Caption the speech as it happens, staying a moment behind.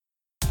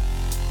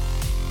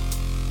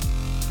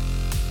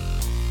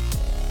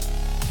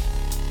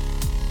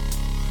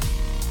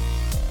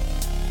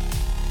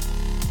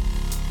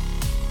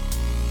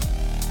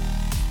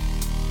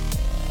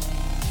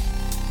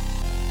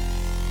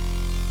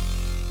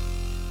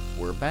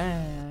We're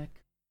back.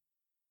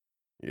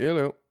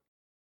 Hello.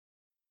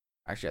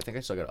 Actually, I think I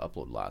still got to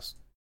upload last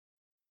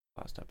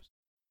episode.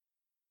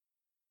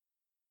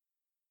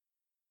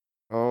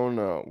 Oh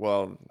no.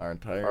 Well, Our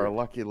our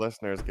lucky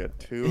listeners get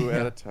two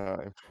at a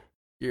time.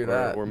 Hear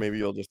that? Or maybe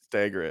you'll just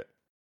stagger it.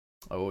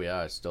 Oh yeah,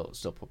 I still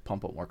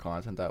pump up more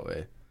content that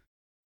way.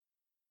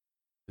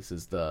 This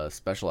is the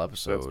special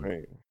episode. That's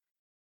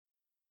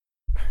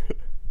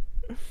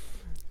right.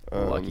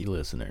 Lucky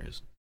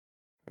listeners.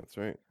 That's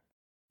right.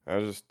 I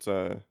was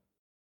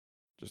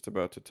just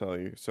about to tell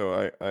you.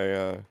 So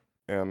I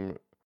am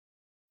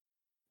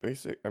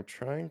I'm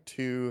trying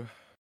to,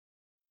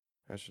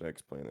 how should I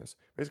explain this?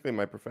 Basically,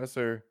 my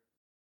professor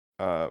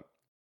has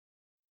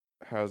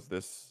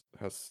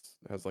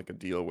like a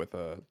deal with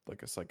a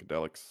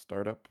psychedelic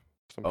startup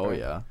of some Oh kind.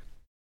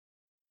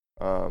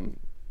 yeah.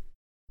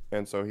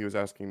 And so he was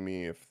asking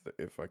me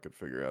if I could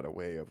figure out a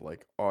way of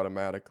like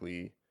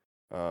automatically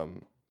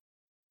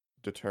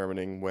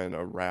determining when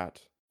a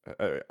rat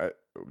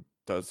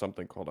does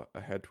something called a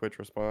head twitch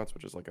response,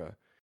 which is like a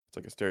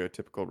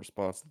stereotypical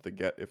response that they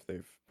get if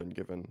they've been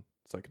given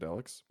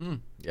psychedelics.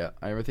 Yeah,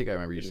 I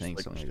remember you They saying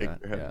just, like, something like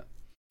shake that. their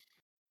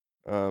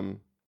Yeah. head.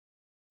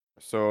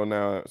 So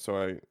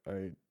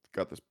I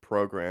got this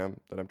program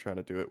that I'm trying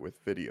to do it with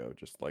video,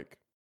 just like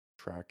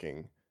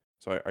tracking.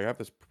 So I have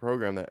this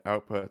program that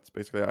outputs,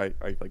 basically I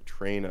like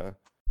train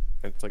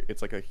it's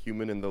like a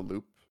human in the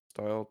loop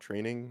style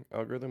training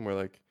algorithm where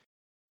like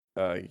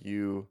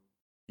you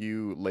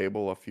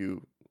label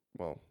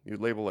you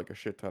label like a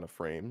shit ton of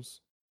frames,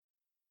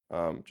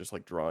 just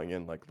like drawing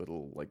in like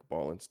little like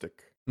ball and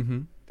stick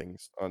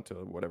things onto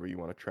whatever you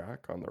want to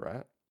track on the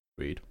rat.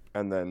 Sweet.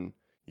 And then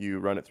you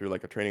run it through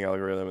like a training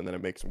algorithm, and then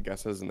it makes some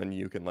guesses, and then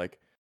you can like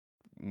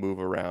move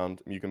them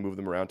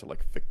around to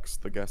like fix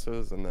the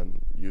guesses, and then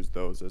use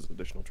those as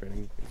additional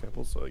training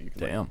examples, so you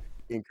can like,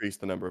 increase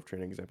the number of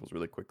training examples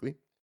really quickly.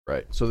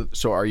 Right. So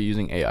are you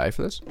using AI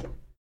for this?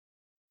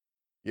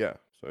 Yeah.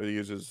 So it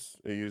uses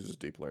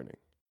deep learning.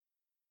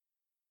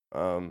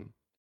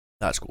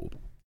 That's cool.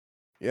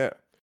 Yeah.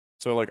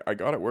 So like I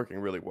got it working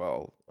really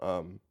well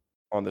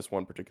on this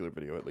one particular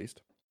video, at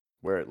least,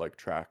 where it like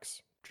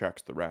tracks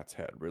the rat's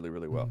head really,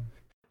 really well.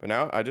 But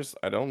now I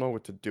don't know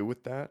what to do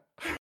with that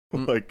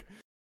like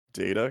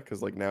data,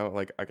 because like now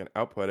like I can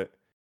output it,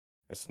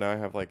 and so now I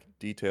have like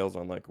details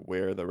on like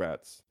where the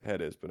rat's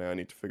head is, but now I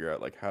need to figure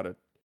out like how to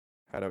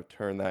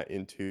turn that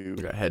into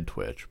like a head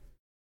twitch.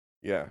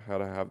 Yeah, how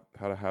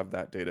to have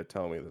that data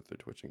tell me that they're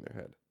twitching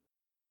their head.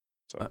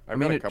 So I've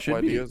got a couple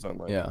ideas on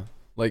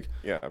like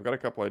I've got a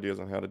couple ideas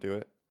on how to do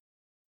it.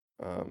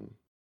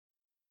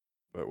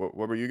 But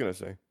what were you gonna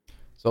say?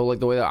 So like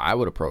the way that I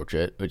would approach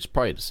it, which is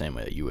probably the same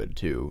way that you would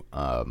too.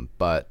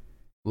 But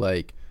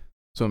like,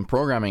 so in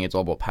programming, it's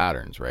all about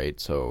patterns, right?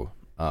 So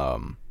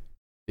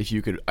if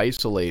you could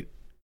isolate,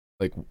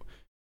 like,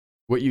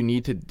 what you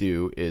need to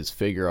do is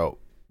figure out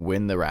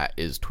when the rat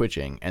is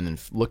twitching, and then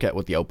look at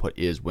what the output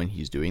is when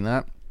he's doing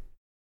that,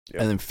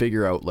 and then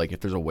figure out like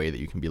if there's a way that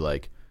you can be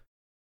like,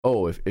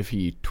 oh, if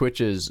he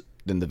twitches,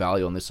 then the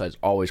value on this side is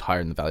always higher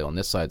than the value on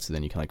this side, so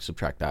then you can like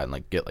subtract that and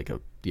like get like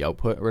the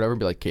output or whatever, and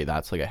be like, okay,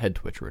 that's like a head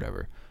twitch or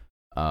whatever.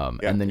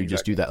 And then you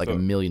just do that like a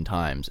million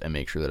times and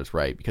make sure that it's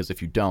right, because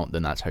if you don't,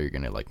 then that's how you're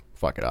gonna like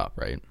fuck it up,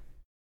 right?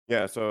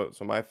 Yeah. So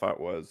my thought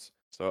was,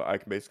 so I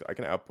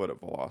can output a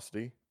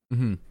velocity.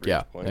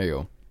 Yeah. There you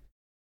go.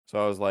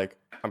 So I was like,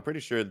 I'm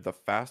pretty sure the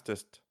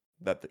fastest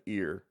that the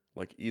ear,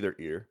 like either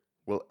ear,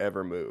 will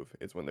ever move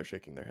is when they're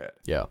shaking their head.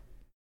 Yeah.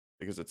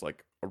 Because it's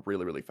like a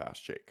really, really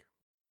fast shake.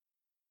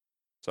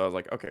 So I was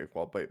like, okay,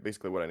 well,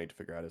 basically what I need to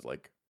figure out is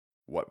like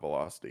what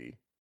velocity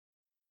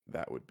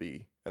that would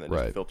be, and then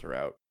just filter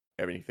out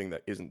everything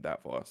that isn't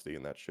that velocity,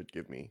 and that should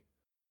give me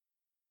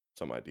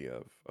some idea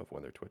of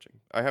when they're twitching.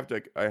 I have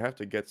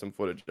to get some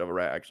footage of a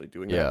rat actually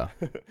doing that.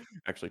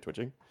 Actually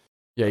twitching.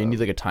 Yeah, you need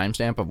like a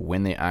timestamp of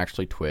when they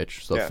actually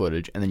twitch, so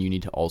footage, and then you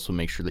need to also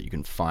make sure that you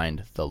can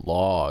find the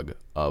log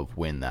of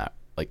when that,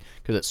 like,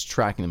 because it's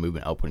tracking the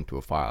movement, outputting to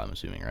a file, I'm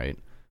assuming, right?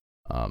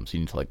 So you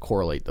need to like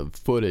correlate the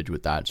footage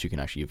with that, so you can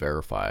actually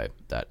verify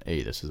that,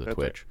 hey, this is a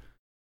twitch.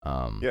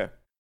 Right.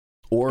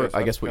 Or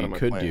I guess what you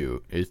could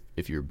do is,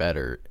 if you're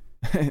better,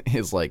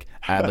 is like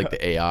add like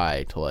the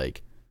AI to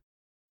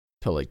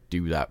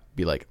do that,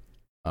 be like,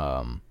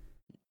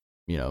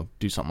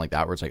 do something like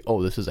that where it's like,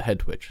 oh, this is a head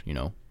twitch, you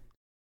know?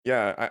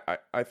 Yeah,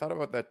 I thought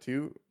about that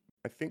too.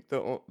 I think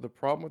the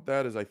problem with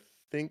that is, I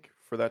think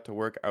for that to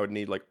work, I would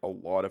need like a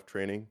lot of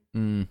training.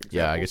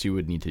 Yeah, I guess you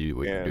would need to do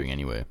what you're doing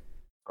anyway.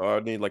 I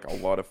would need like a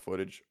lot of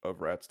footage of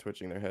rats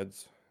twitching their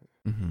heads.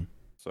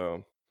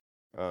 So,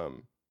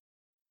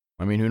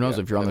 I mean, who knows,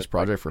 if you're on this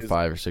project for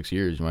 5 or 6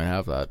 years, you might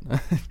have that.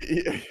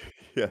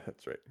 Yeah,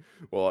 that's right.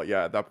 Well,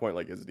 yeah, at that point,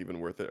 like, is it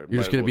even worth it?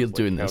 You're just gonna be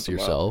doing this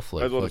yourself.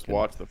 Might as well just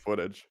watch the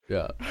footage.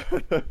 Yeah.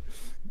 If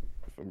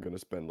I'm gonna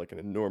spend like an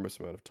enormous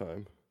amount of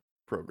time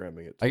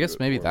programming it. I guess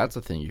maybe that's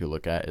the thing you could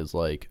look at, is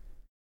like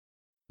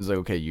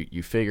okay,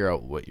 you figure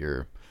out what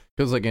you're,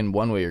 because like in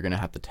one way you're gonna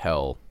have to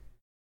tell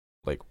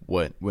like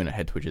when a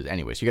head twitch is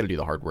anyway, so you got to do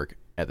the hard work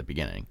at the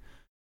beginning.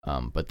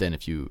 But then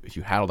if you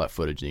had all that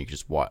footage, then you could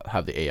just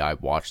have the AI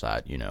watch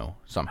that,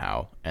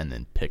 somehow, and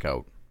then pick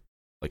out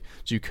like,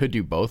 so you could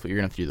do both, but you're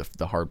gonna have to do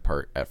the hard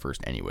part at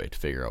first anyway to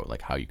figure out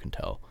like how you can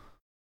tell.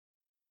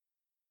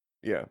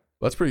 Yeah.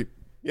 That's pretty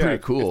Yeah, pretty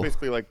it's cool.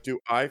 basically like, do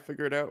I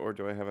figure it out or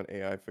do I have an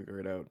AI figure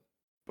it out,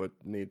 but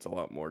needs a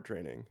lot more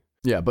training?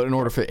 Yeah, but in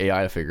order for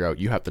AI to figure out,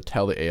 you have to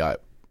tell the AI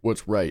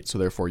what's right. So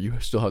therefore, you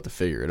still have to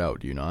figure it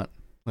out. Do you not?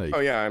 Like, Oh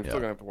yeah, I'm still yeah,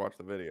 gonna have to watch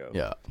the video.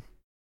 yeah.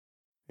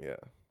 Yeah.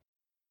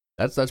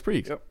 That's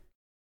pretty Yep.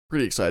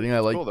 pretty exciting. I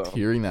It's like cool though.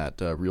 hearing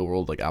that real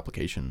world like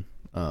application.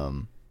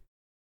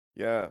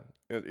 Yeah,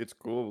 it's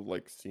cool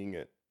like seeing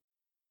it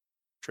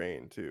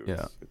train too.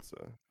 Yeah, It's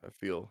I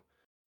feel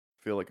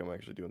like I'm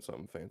actually doing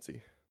something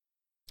fancy.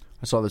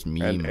 I saw this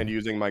meme. And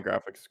using my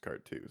graphics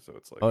card too, so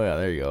it's like Oh yeah,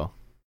 there you go.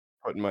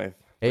 putting my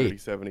Hey,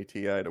 3070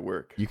 Ti to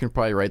work. you can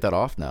probably write that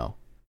off now.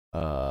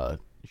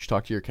 You should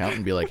talk to your accountant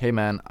and be like, "Hey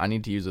man, I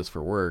need to use this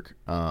for work.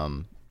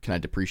 Can I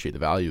depreciate the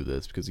value of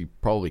this?" Because you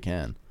probably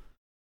can.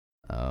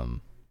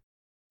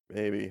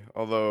 Maybe.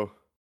 Although,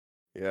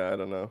 yeah, I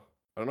don't know.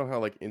 I don't know how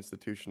like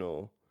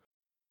institutional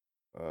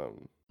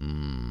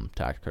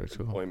Tax credits.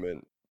 Cool.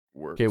 employment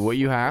Okay, what works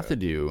you like have to that.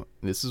 do,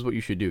 this is what you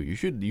should do. You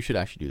should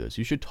actually do this.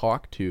 You should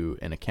talk to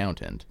an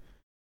accountant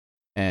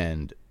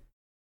and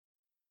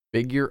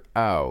figure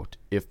out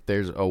if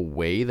there's a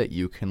way that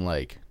you can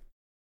like,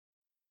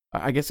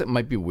 I guess it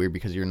might be weird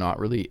because you're not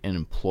really an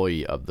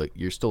employee of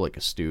you're still like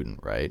a student,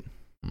 right?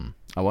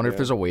 I wonder if Yeah.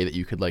 there's a way that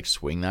you could like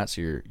swing that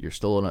so you're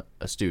still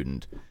a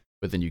student,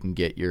 but then you can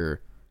get your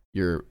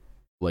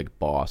like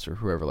boss or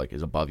whoever like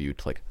is above you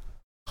to like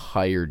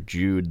hire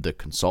Jude the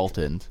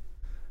consultant,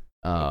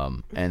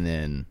 and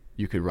then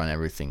you could run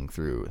everything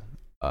through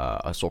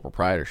a sole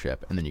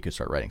proprietorship, and then you could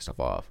start writing stuff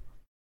off.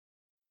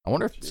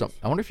 Jeez.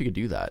 I wonder if you could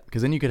do that,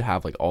 because then you could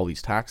have like all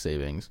these tax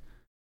savings.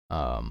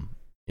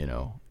 You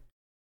know,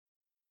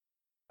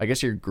 I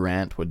guess your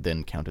grant would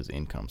then count as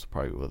income, so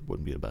probably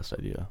wouldn't be the best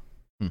idea.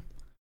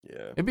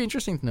 Yeah. It'd be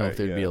interesting to know if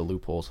there'd be Yeah. a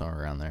loophole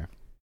somewhere around there.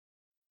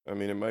 I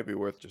mean, it might be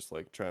worth just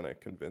like trying to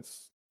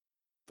convince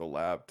the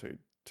lab to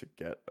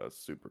get a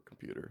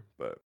supercomputer,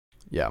 but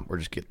Yeah, or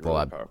just get the really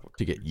lab powerful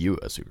to get you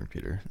a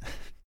supercomputer.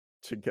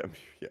 to get me.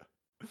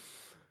 Yeah.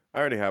 I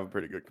already have a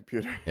pretty good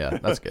computer. Yeah,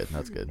 that's good.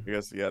 That's good. I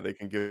guess yeah, they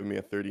can give me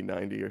a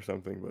 3090 or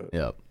something, but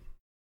Yep.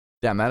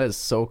 Damn, that is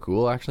so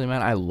cool. Actually,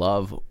 man, I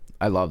love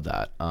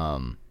that.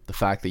 The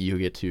fact that you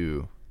get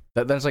to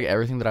that's like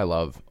everything that I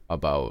love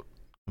about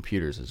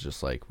computers is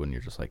just like when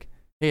you're just like,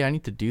 hey, I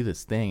need to do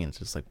this thing, and it's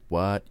just like,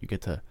 what? You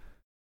get to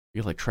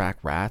like track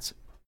rats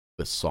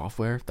with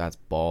software. That's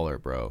baller,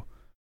 bro.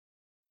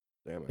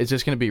 damn it. It's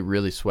just gonna be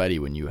really sweaty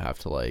when you have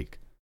to like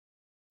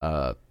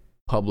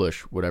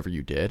publish whatever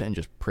you did and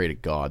just pray to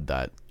God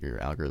that your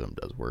algorithm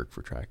does work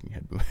for tracking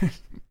head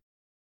movement.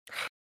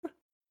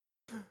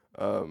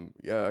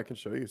 Yeah, I can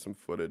show you some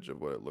footage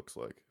of what it looks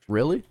like.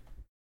 Really?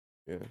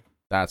 Yeah.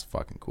 That's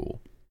fucking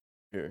cool.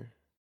 Here.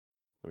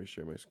 Let me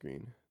share my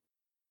screen.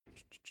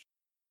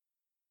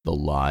 The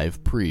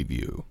live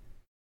preview.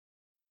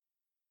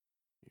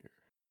 Here.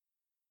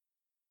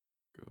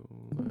 Go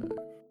live.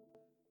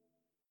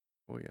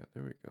 Oh yeah,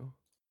 there we go.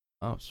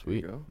 Oh,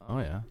 sweet. go. Oh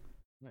yeah.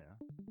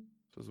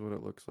 This is what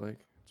it looks like.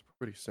 It's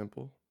pretty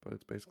simple, but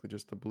it's basically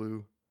just a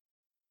blue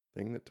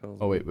thing that tells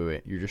Oh me.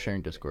 wait. You're just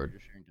sharing Discord.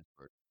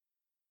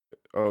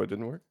 Oh, it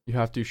didn't work? You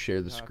have to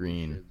share the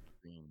screen.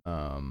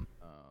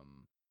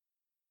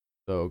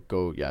 So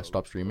go,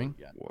 stop streaming.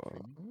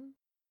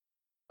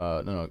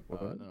 What? No,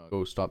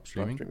 go stop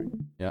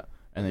streaming. Yeah,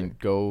 and then Okay.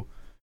 go.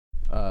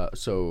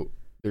 So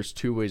there's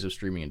two ways of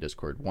streaming in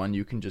Discord. One,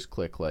 you can just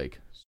click like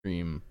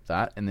stream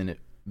that, and then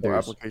there's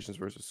applications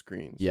versus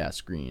screens. Yeah,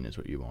 screen is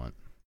what you want.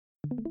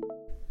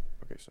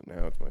 Okay, so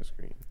now it's my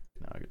screen.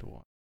 Now I get to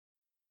watch.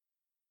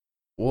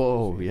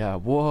 Whoa, yeah,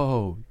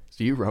 whoa.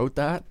 So you wrote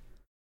that?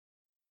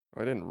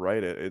 I didn't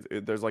write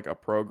it. There's like a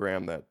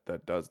program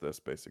that does this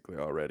basically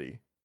already.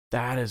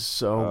 That is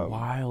so Um,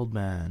 wild,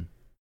 man.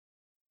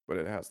 But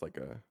it has like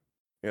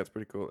it's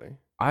pretty cool,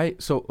 eh?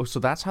 So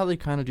that's how they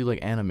kind of do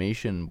like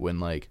animation when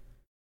like,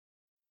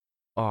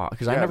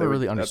 because I Yeah, never they would-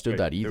 really that's understood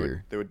right. that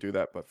either. They would do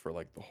that, but for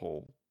like the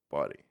whole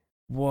body.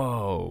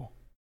 Whoa,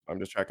 I'm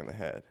just tracking the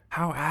head.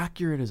 how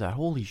accurate is that?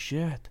 Holy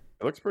shit.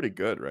 It looks pretty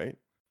good, right? It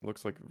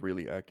looks like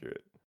really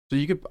accurate. So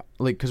you could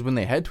like, because when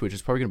they head twitch,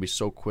 it's probably gonna be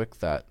so quick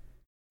that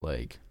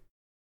like,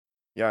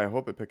 Yeah, I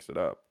hope it picks it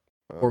up.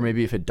 or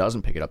maybe if it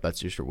doesn't pick it up, that's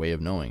just your way of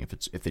knowing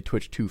if they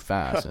twitch too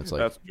fast. And it's like,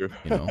 that's true.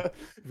 you know.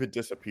 If it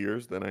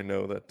disappears, then I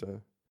know that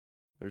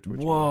they're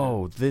twitching.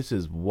 Whoa, this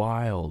is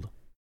wild.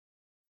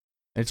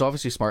 And it's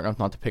obviously smart enough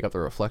not to pick up the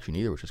reflection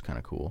either, which is kind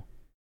of cool.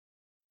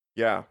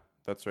 Yeah,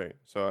 that's right.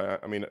 So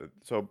I mean,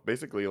 so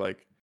basically,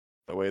 like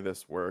the way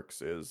this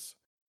works is,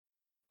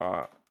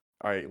 I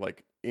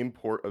like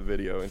import a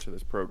video into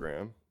this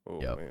program.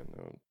 Oh Yep. man,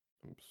 no,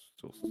 I'm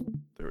still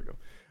there. We go.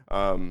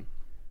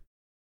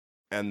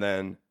 And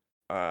then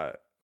I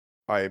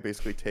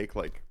basically take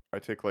like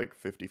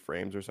 50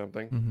 frames or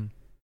something, Mm-hmm.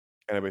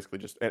 and I basically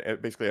just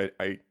basically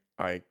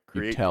I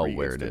create tell three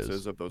where it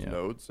instances is. of those Yeah.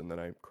 nodes, and then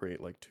I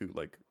create like two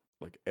like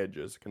like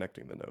edges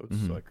connecting the nodes.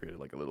 So Mm-hmm. I created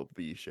like a little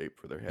V shape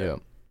for their Yeah. head,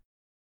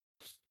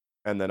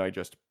 and then I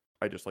just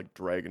like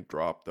drag and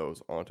drop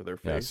those onto their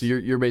Yeah. So face.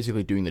 you're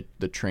basically doing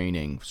the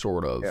training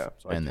sort of, Yeah.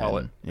 So and then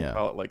I yeah.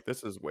 tell it like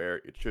this is where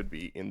it should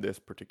be in this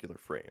particular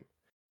frame,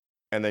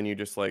 and then you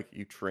just like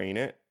you train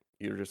it.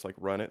 You just like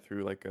run it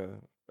through like a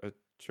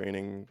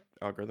training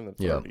algorithm that's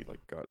Yeah. already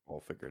like got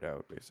all figured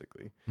out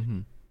basically.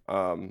 Mm-hmm.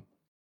 Um,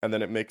 and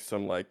then it makes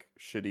some like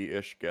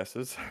shitty-ish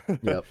guesses,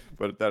 Yep.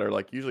 but that are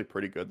like usually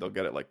pretty good. They'll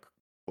get it like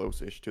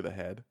close-ish to the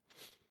head,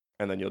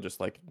 and then you'll just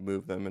like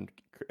move them,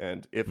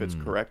 and if it's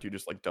Mm. correct, you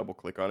just like double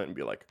click on it and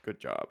be like, "Good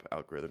job,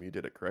 algorithm, you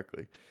did it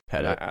correctly," Pet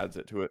and that it. adds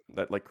it to it.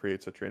 That like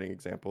creates a training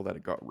example that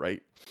it got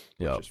right, which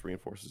Yep. just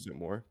reinforces it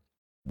more.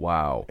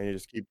 Wow.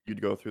 And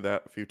you'd go through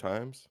that a few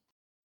times,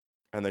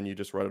 and then you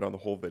just run it on the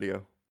whole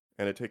video,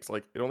 and it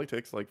only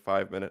takes like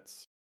 5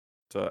 minutes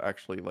to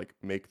actually like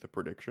make the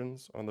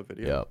predictions on the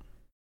video. Yep.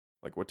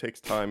 Like what takes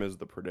time is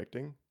the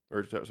predicting,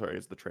 or sorry,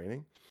 is the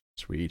training.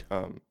 Sweet.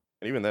 And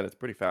even then, it's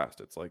pretty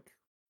fast. It's like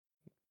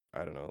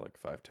I don't know, like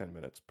 5-10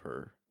 minutes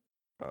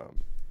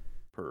um,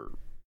 per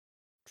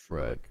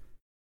Right. like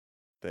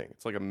thing.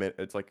 It's like a minute.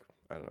 It's like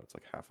I don't know. It's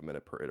like half a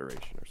minute per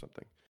iteration or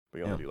something. But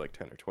you only Yeah. do like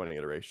 10 or 20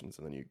 iterations,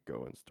 and then you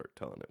go and start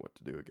telling it what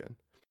to do again.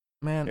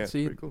 Man, Yeah, it's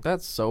see, pretty cool.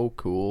 that's so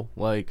cool.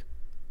 Like,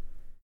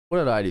 what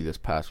did I do this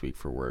past week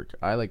for work?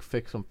 I like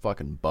fixed some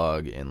fucking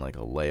bug in like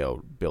a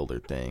layout builder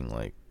thing.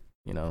 Like,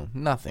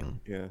 nothing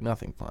Yeah.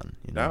 fun.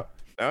 Now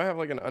I have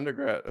like an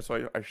undergrad,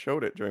 so I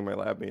showed it during my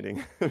lab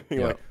meeting. Being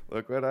Yeah. like,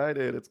 look what I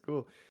did, it's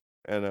cool.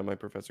 And my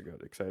professor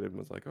got excited and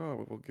was like,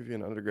 "Oh, we'll give you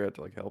an undergrad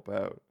to like help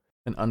out."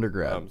 An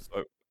undergrad.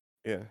 So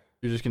yeah,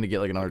 You're just gonna get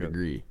like an like art a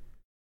degree.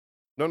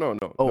 no, Oh,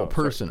 no, a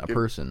person.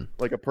 sorry,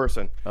 like a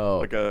person, Oh,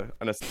 like an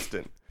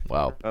assistant.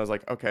 wow. I was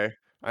like, okay,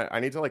 I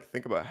need to like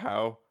think about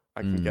how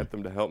I can Mm, get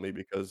them to help me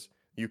because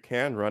you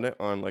can run it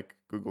on like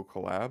Google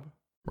Colab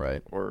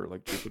right. or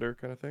like Jupyter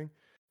kind of thing,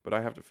 but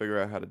I have to figure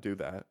out how to do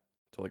that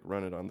to like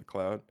run it on the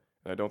cloud.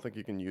 And I don't think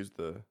you can use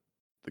the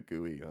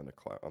GUI on the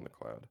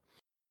cloud.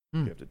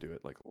 Hmm. You have to do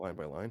it like line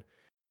by line.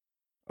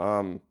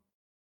 Um,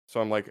 so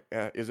I'm like,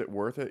 is it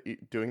worth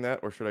it doing that,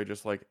 or should I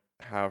just like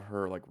have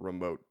her like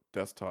remote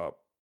desktop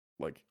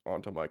like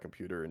onto my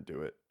computer and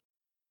do it?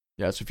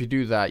 Yeah. So if you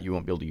do that, you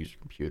won't be able to use your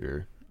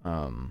computer.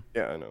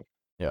 Yeah, I know,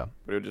 Yeah.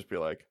 but it would just be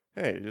like,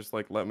 hey, just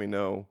like let me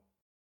know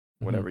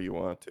Mm-hmm. whenever you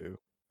want to,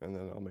 and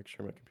then I'll make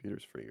sure my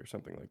computer's free or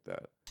something like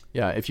that.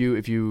 Yeah, if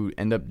you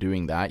end up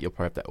doing that, you'll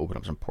probably have to open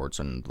up some ports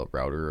on the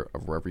router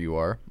of wherever you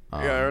are.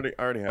 Yeah,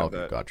 I already have Okay,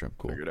 that gotcha.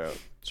 Cool. figured out.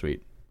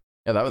 Sweet.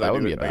 Yeah, that 'Cause I that would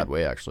do be it. a bad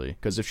way actually,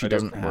 because I do it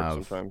for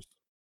work sometimes.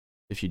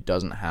 if she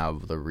doesn't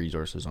have the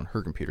resources on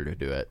her computer to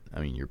do it, I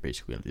mean, you're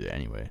basically gonna do it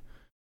anyway.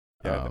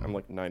 Yeah, I'm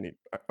like 90.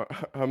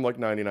 I'm like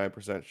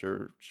 99%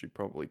 sure she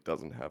probably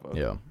doesn't have a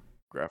Yeah,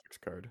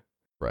 graphics card.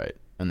 right.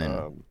 And then,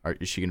 Um,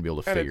 is she gonna be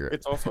able to and figure it?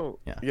 it's also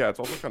Yeah. yeah, it's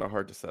also kind of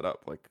hard to set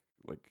up. Like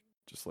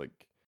just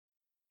like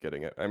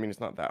getting it. I mean, it's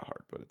not that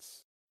hard, but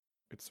it's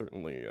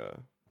certainly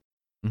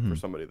Mhm. for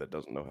somebody that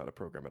doesn't know how to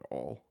program at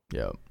all.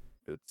 Yeah.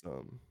 It's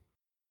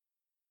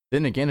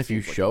Then again, if you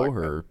seems like show black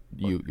her,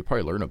 bug. you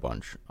probably learn a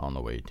bunch on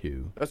the way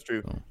too. That's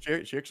true.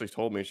 So. She actually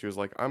told me she was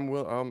like, I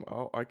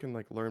can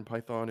like learn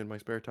Python in my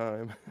spare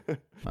time.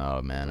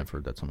 Oh man, I've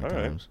heard that so many All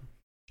right. times.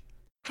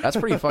 That's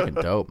pretty fucking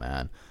dope,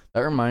 man.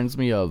 That reminds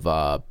me of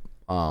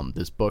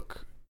this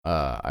book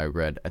I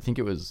read. I think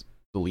it was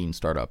The Lean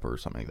Startup or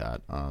something like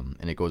that.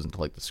 And it goes into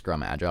like the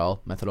Scrum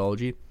Agile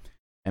methodology,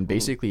 and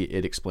basically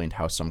it explained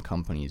how some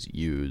companies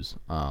use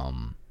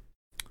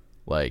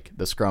like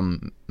the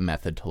Scrum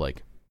method to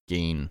like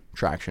gain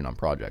traction on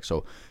projects.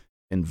 So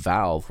in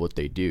Valve, what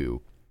they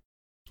do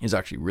is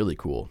actually really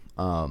cool.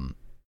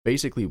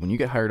 Basically, when you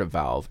get hired at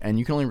Valve, and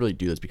you can only really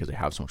do this because they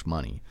have so much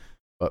money,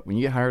 but when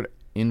you get hired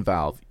in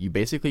Valve, you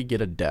basically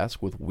get a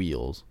desk with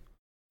wheels,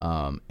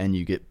 and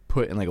you get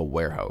put in like a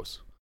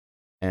warehouse,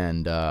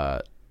 and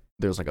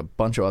there's like a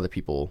bunch of other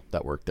people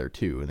that work there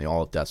too, and they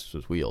all have desks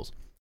with wheels,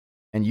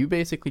 and you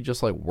basically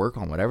just like work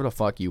on whatever the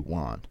fuck you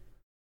want,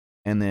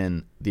 and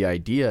then the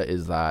idea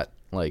is that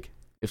like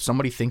if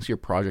somebody thinks your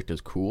project is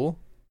cool,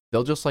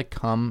 they'll just like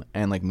come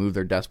and like move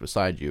their desk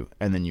beside you,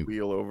 and then you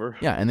Wheel over.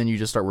 yeah, and then you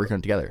just start working on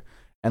it together.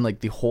 And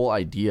like the whole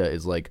idea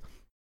is like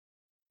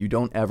you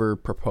don't ever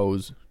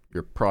propose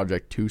your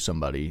project to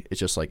somebody. It's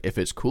just like if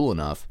it's cool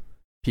enough,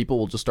 people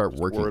will just start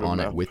working word of on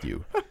it mouth. with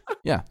you.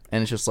 Yeah,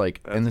 and it's just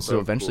like and then That's so so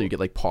eventually you cool.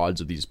 get like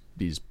pods of these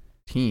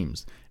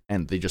teams,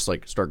 and they just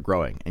like start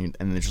growing, and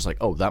it's just like,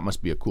 oh, that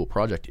must be a cool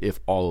project if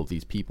all of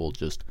these people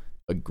just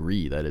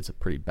agree that it's a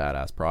pretty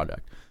badass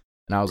project.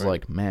 And I was Right.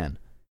 like, man,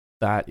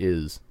 that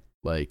is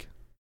like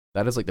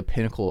the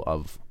pinnacle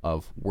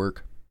of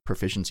work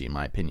proficiency, in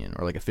my opinion,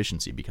 or like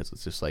efficiency, because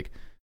it's just like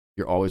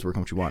you're always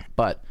working what you want,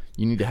 but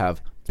you need to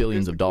have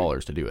billions of basically-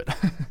 dollars to do it.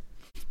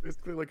 It's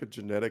basically like a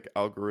genetic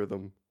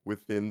algorithm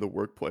within the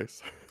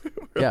workplace. Where,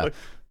 Yeah. like,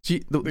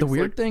 See, the things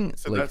weird like thing,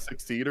 so like, that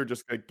succeed or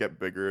just like get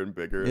bigger and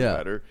bigger and Yeah.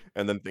 better,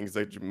 and then things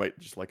that might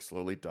just like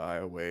slowly die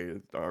away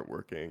that aren't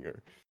working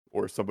or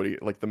or somebody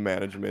like the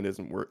management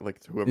isn't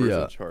like whoever's in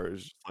Yeah. charge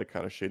is like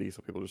kind of shitty,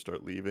 so people just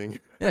start leaving.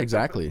 Yeah,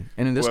 exactly.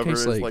 And in this case, Whoever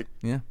is like, like,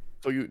 yeah.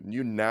 so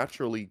you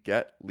naturally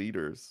get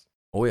leaders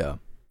Oh yeah.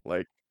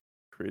 like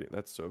creating.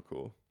 That's so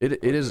cool. It I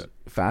it like is that.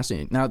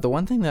 fascinating. Now, the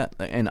one thing that,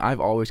 and I've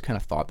always kind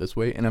of thought this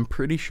way, and I'm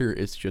pretty sure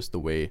it's just the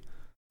way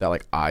that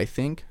like I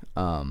think.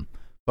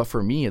 But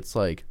for me, it's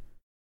like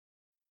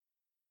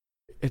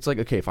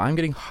okay, if I'm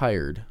getting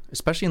hired,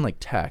 especially in like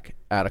tech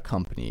at a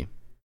company,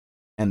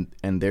 and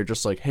they're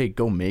just like, hey,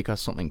 go make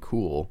us something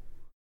cool.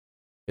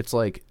 It's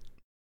like,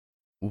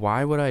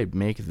 why would I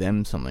make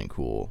them something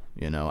cool?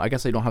 I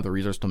guess they don't have the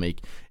resource to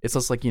make. It's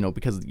just like,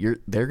 because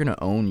they're gonna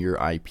own your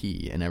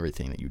IP and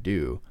everything that you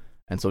do,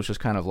 and so it's just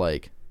kind of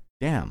like,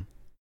 damn,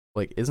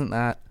 like, isn't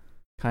that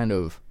kind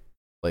of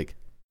like,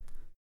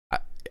 I,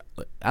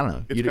 I don't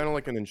know. It's kind of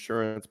like an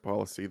insurance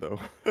policy, though.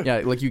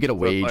 Yeah, like you get a But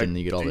wage like, and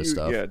you get all do this you,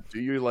 stuff. yeah, do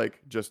you like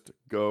just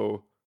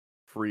go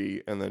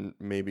free and then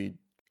maybe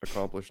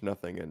accomplish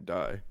nothing and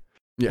die?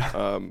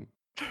 Yeah,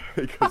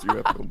 Because you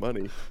have no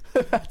money,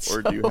 that's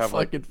or do you so have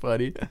like, fucking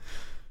funny.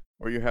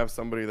 or you have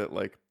somebody that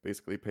like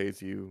basically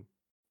pays you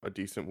a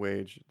decent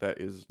wage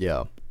that is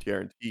Yeah,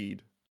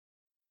 guaranteed.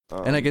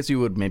 and I Um, guess you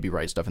would maybe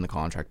write stuff in the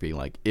contract being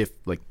like, if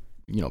like,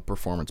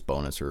 performance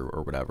bonus or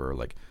whatever.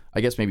 Like,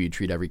 I guess maybe you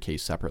treat every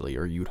case separately,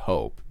 or you'd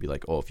hope be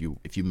like, oh,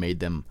 if you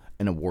made them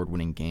an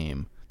award-winning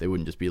game, they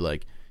wouldn't just be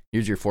like,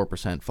 here's your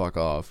 4%, fuck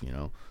off.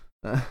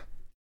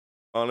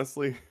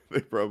 Honestly, they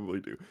probably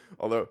do.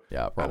 Although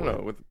Yeah, I don't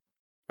probably. know.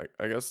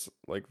 I guess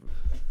like,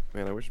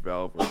 man, I wish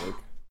Valve were like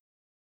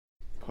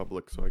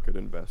public so I could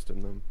invest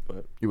in them,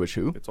 but You wish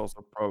who? it's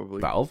also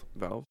probably Valve?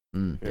 Valve.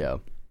 Yeah. Yeah.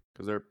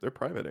 Because they're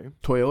private, eh?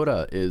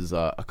 Toyota is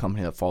a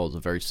company that follows a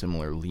very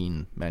similar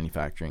lean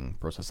manufacturing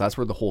process. That's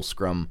where the whole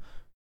Scrum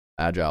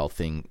Agile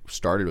thing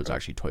started, was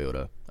actually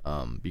Toyota,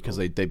 because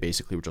Cool. they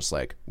basically were just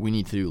like, we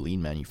need to do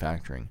lean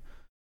manufacturing,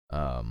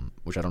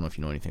 which I don't know if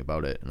you know anything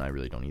about it, and I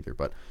really don't either.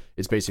 But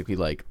it's basically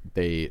like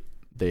they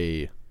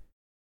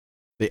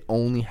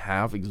only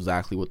have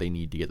exactly what they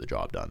need to get the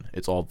job done.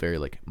 It's all very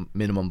like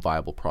minimum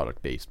viable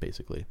product based,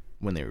 basically,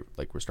 when they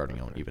were starting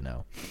out, Okay. even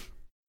now.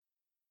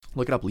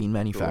 Look it up, lean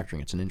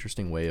manufacturing. It's an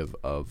interesting way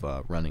of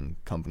running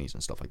companies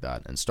and stuff like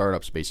that. And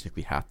startups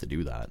basically have to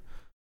do that.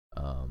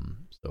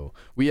 So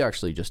we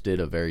actually just did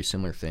a very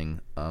similar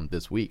thing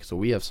this week. So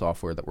we have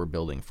software that we're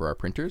building for our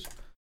printers.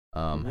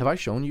 Have I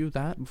shown you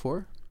that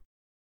before?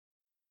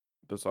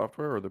 The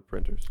software or the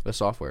printers? The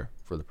software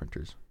for the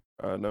printers.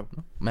 No. No?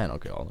 Man,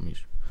 okay, let me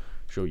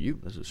show you.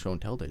 This is show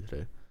and tell day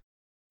today.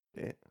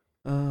 Yeah.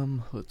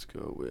 Let's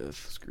go with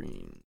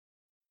screen.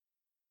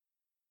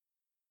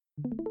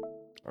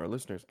 Our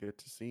listeners get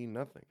to see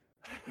nothing.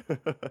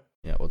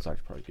 Yeah, well, it's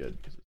actually probably good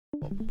because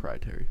it's all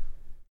proprietary.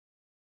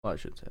 Well, I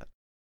should say that.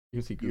 You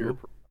can see Google. Your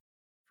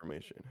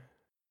information.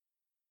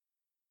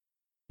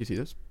 You see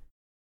this?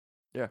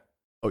 Yeah.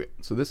 Okay,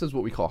 so this is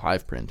what we call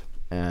Hive Print,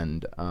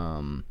 and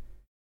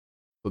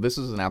so this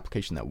is an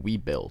application that we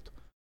built,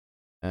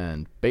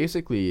 and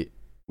basically,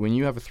 when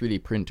you have a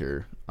 3D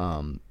printer,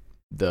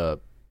 the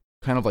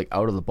kind of like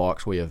out of the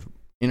box way of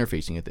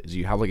interfacing it is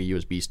you have like a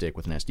USB stick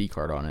with an SD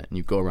card on it, and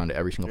you go around to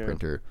every single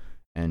printer,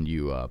 and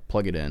you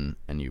plug it in,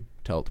 and you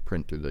tell it to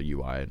print through the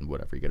UI and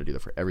whatever. You got to do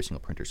that for every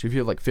single printer. So if you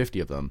have like 50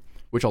 of them,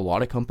 which a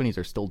lot of companies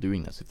are still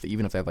doing this,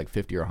 even if they have like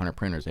 50 or 100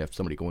 printers, they have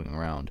somebody going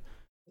around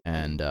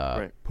and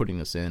putting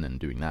this in and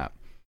doing that.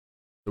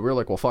 So we're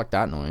like, well, fuck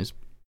that noise.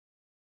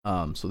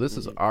 So this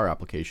is our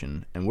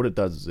application, and what it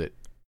does is it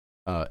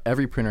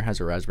every printer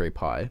has a Raspberry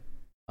Pi.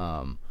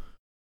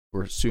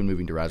 We're soon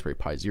moving to Raspberry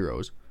Pi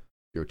Zeros,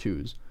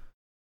 02s.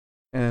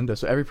 And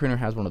so every printer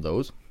has one of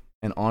those,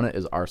 and on it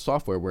is our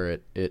software where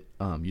it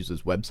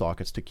uses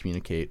WebSockets to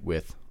communicate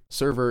with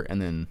server,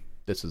 and then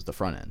this is the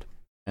front end.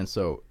 And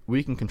so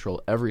we can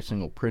control every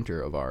single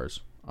printer of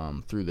ours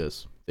through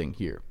this thing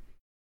here.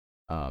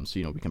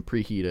 So, we can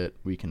preheat it,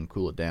 we can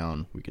cool it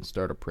down, we can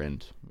start a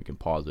print, we can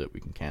pause it, we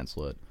can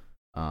cancel it,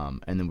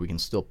 and then we can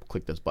still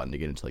click this button to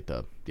get into like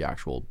the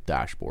actual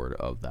dashboard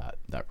of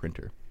that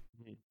printer.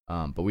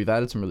 But we've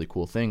added some really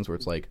cool things where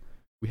it's like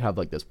we have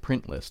like this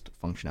print list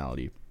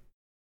functionality.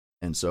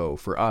 And so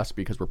for us,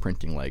 because we're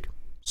printing like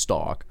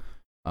stock,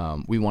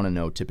 we want to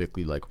know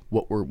typically like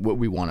what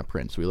we want to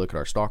print. So we look at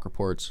our stock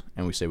reports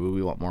and we say, well,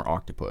 we want more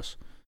octopus.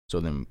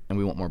 And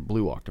we want more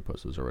blue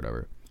octopuses or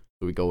whatever.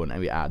 So we go in and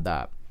we add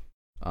that.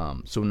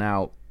 So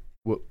now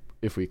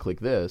if we click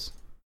this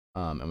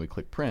and we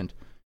click print,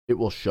 it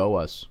will show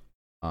us,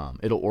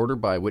 it'll order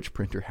by which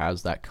printer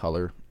has that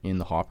color in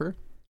the hopper.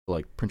 So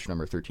like printer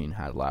number 13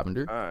 had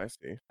lavender. I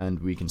see. And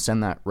we can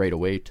send that right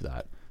away to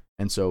that.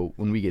 And so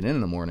when we get in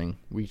the morning,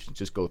 we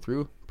just go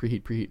through,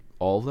 preheat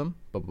all of them,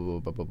 boom, boom,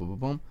 boom, boom, boom,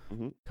 boom,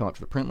 boom, come up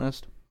to the print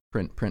list,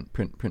 print,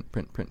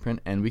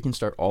 and we can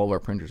start all of our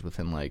printers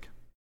within like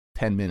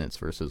 10 minutes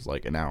versus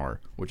like an hour,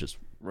 which is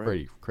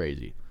pretty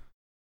crazy.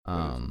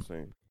 That is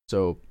insane.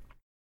 So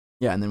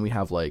yeah, and then we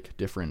have like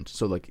different,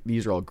 so like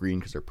these are all green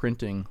because they're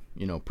printing,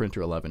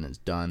 printer 11 is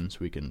done, so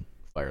we can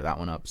fire that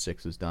one up,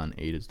 6 is done,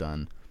 8 is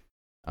done.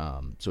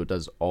 So it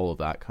does all of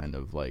that kind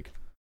of like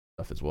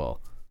stuff as well.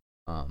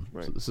 So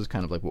Right. this is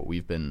kind of like what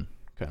we've been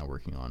kind of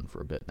working on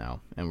for a bit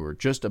now, and we're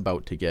just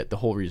about to get. The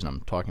whole reason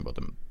I'm talking about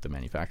the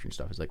manufacturing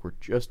stuff is like we're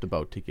just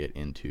about to get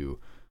into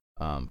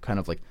kind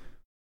of like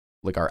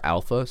our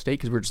alpha state,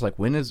 because we're just like,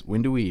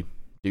 when do we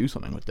do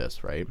something with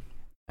this, right?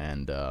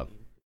 And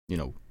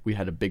we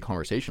had a big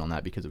conversation on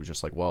that, because it was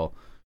just like, well,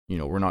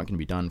 we're not going to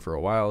be done for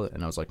a while,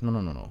 and I was like,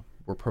 no,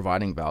 we're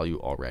providing value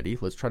already.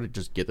 Let's try to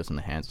just get this in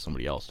the hands of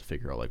somebody else to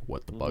figure out like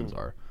what the bugs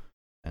are.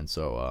 And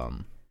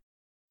so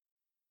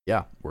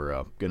yeah,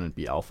 we're gonna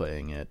be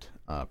alphaing it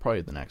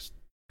probably the next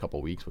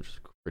couple weeks, which is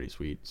pretty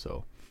sweet.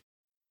 So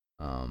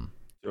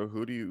So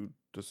who do you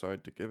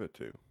decide to give it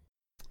to?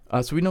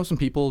 so we know some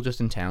people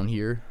just in town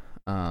here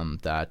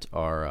that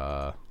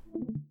are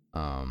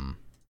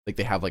like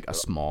they have like a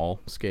small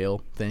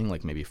scale thing,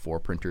 like maybe 4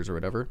 printers or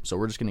whatever. So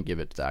we're just gonna give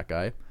it to that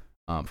guy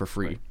for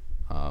free.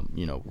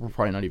 Right. We're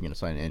probably not even gonna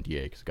sign an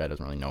NDA because the guy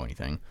doesn't really know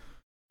anything.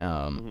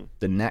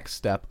 The next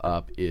step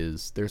up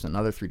is there's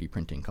another 3D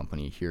printing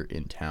company here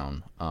in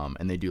town,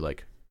 and they do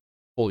like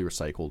fully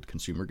recycled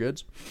consumer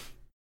goods.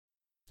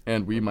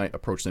 And we might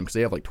approach them because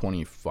they have like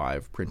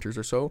 25 printers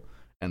or so,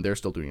 and they're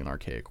still doing it an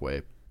archaic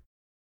way.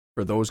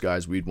 For those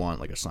guys, we'd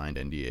want like a signed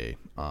NDA,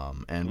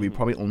 and we'd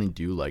probably only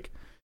do like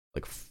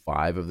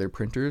 5 of their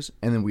printers,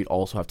 and then we'd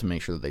also have to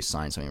make sure that they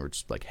sign something where it's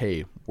just like,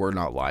 hey, we're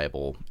not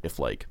liable if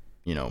like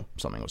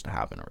something was to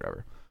happen or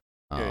whatever.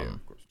 Yeah,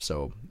 of course.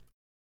 So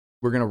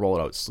we're gonna roll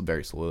it out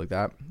very slowly like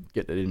that.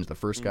 Get it into the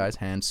first guy's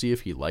hand, see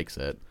if he likes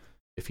it.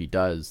 If he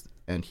does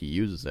and he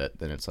uses it,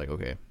 then it's like,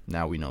 okay,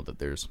 now we know that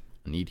there's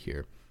a need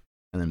here.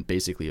 And then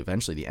basically,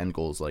 eventually, the end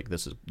goal is like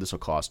this will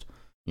cost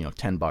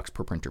 $10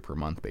 per printer per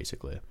month,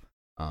 basically,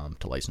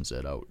 to license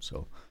it out.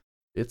 So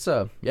it's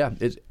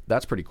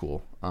that's pretty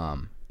cool.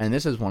 And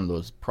this is one of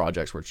those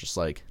projects where it's just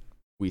like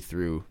we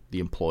threw the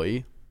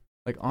employee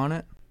like on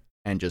it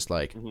and just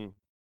like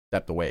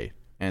stepped away,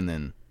 and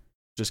then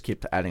just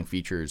kept adding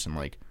features, and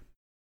like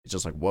it's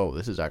just like, whoa,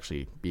 this is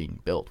actually being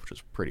built, which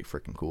is pretty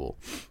freaking cool.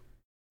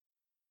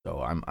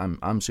 So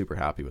I'm super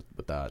happy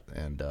with that.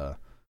 And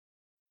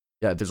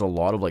yeah, there's a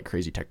lot of like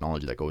crazy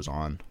technology that goes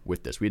on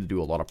with this. We had to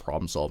do a lot of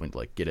problem solving to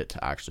like get it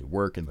to actually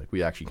work, and like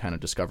we actually kind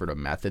of discovered a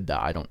method that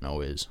I don't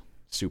know is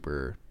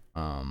super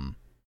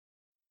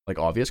like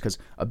obvious, because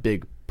a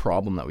big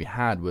problem that we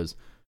had was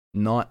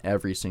not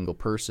every single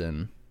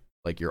person,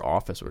 like your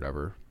office or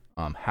whatever,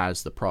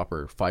 has the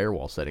proper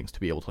firewall settings to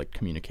be able to like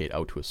communicate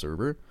out to a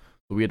server.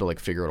 So we had to like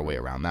figure out a way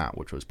around that,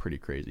 which was pretty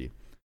crazy.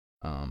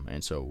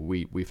 And so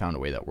we found a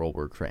way that will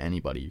work for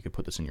anybody. You could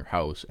put this in your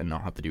house and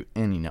not have to do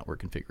any network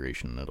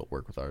configuration, and it'll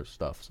work with our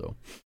stuff. So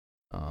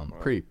Wow.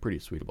 pretty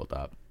sweet about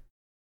that.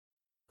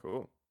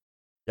 Cool.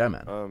 Yeah,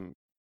 man.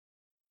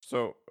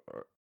 So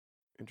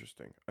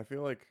interesting. I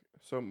feel like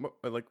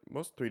like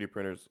most 3D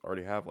printers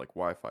already have like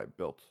Wi-Fi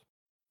built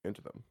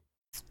into them.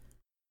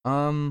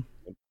 I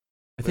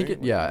think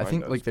I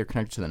think does. like they're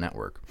connected to the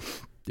network.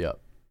 Yeah.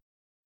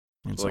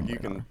 So like you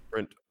can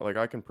print, like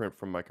I can print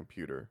from my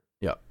computer.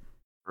 Yeah.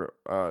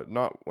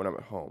 Not when I'm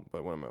at home,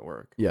 but when I'm at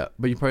work. Yeah,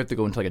 but you probably have to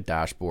go into like a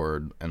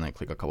dashboard and like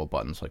click a couple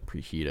buttons, like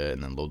preheat it,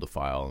 and then load the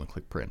file and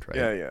click print, right?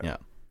 Yeah.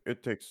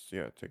 It takes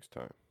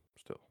time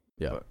still.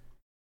 Yeah.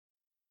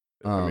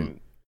 But, I mean,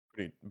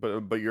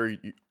 but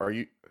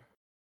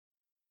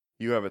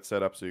you have it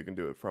set up so you can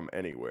do it from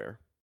anywhere.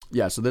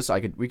 Yeah, so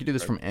we could do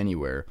this from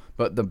anywhere,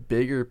 but the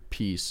bigger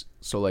piece,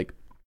 so like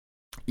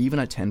even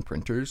at 10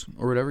 printers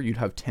or whatever, you'd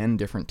have 10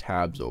 different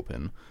tabs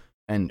open,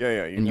 and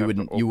you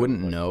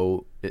wouldn't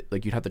know it,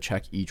 like you'd have to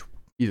check either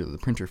the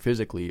printer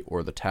physically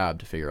or the tab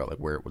to figure out like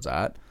where it was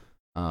at,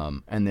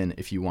 and then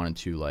if you wanted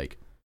to like,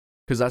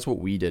 because that's what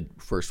we did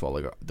first of all,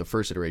 like the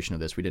first iteration of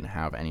this, we didn't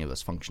have any of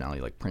this functionality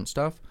like print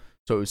stuff,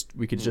 so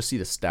we could just see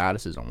the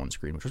statuses on one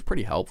screen, which was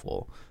pretty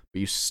helpful. But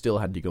you still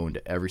had to go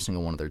into every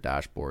single one of their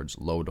dashboards,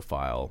 load a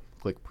file,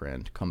 click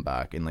print, come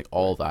back, and like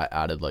all that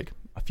added like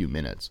a few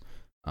minutes.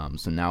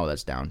 So now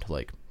that's down to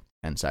like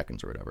 10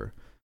 seconds or whatever.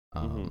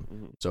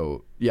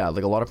 So yeah,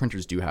 like a lot of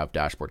printers do have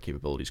dashboard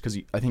capabilities, because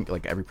I think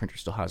like every printer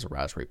still has a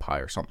Raspberry Pi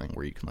or something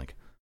where you can like,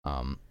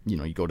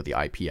 you go to the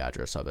IP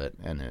address of it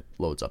and it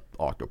loads up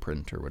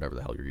Octoprint or whatever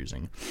the hell you're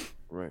using.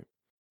 Right.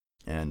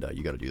 And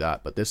you got to do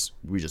that. But this,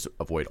 we just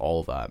avoid all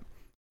of that.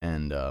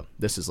 And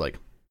this is like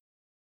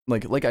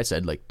I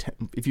said, like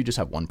if you just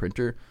have one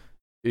printer,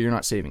 you're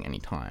not saving any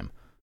time.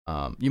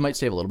 You might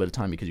save a little bit of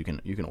time because you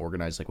can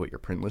organize like what your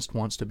print list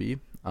wants to be.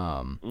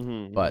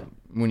 But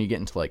when you get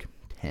into like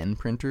 10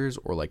 printers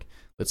or like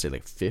let's say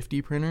like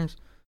 50 printers,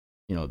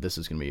 this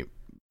is going to be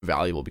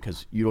valuable,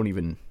 because you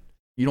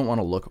don't want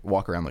to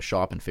walk around the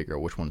shop and figure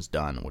out which one's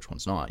done and which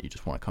one's not. You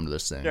just want to come to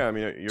this thing. Yeah, I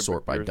mean,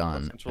 sort by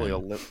done.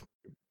 Essentially,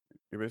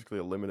 you're basically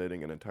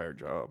eliminating an entire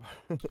job.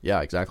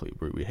 Yeah, exactly.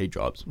 We hate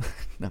jobs.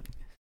 No,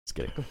 just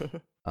kidding.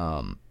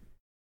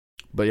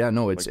 But yeah,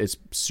 no, it's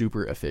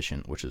super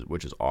efficient, which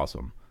is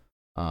awesome.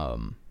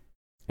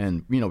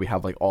 And we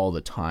have like all the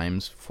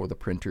times for the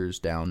printers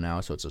down now,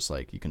 so it's just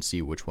like you can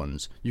see which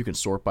ones, you can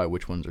sort by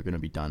which ones are going to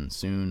be done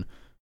soon.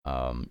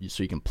 So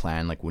you can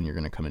plan like when you're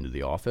going to come into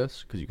the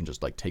office, because you can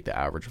just like take the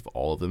average of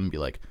all of them and be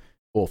like,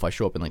 well, if I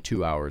show up in like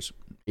 2 hours,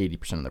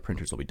 80% of the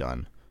printers will be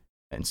done.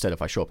 Instead,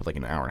 if I show up at like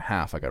an hour and a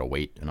half, I got to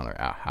wait another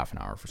half an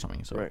hour for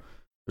something. So Right.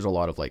 there's a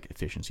lot of like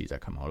efficiencies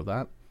that come out of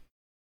that.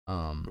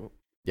 Cool.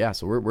 Yeah,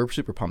 so we're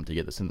super pumped to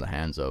get this into the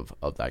hands of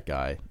that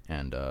guy,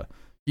 and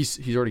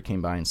he's already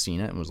came by and seen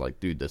it and was like,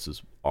 dude, this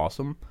is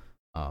awesome.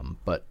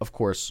 But of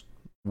course,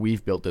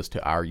 we've built this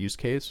to our use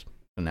case,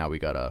 and now we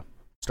gotta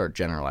start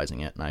generalizing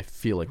it. And I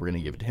feel like we're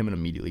gonna give it to him, and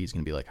immediately he's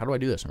gonna be like, how do I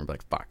do this? And we're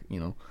like, fuck,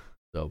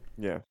 So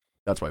Yeah.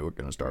 that's why we're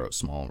gonna start out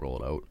small and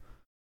roll it out.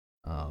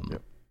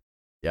 Yep.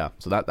 Yeah,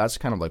 so that's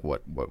kind of like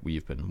what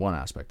we've been, one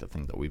aspect of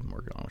things that we've been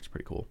working on, which is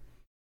pretty cool.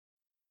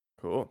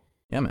 Cool.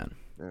 Yeah, man.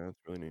 Yeah, that's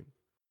really neat.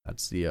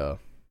 That's the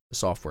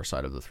software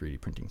side of the 3D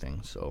printing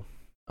thing. So,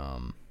 I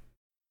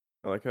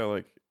like how,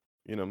 like,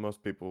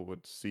 most people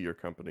would see your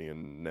company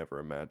and never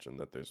imagine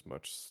that there's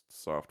much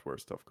software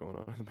stuff going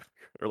on in the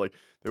background. Or like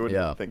they wouldn't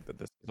yeah. think that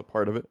this is a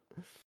part of it.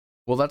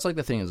 Well, that's like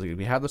the thing is, like,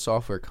 we have the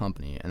software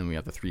company and then we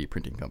have the 3D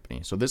printing company.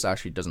 So this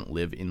actually doesn't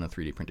live in the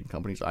 3D printing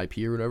company's IP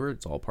or whatever.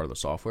 It's all part of the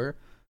software.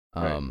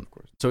 Right, of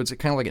course. So it's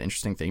kind of like an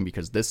interesting thing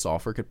because this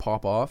software could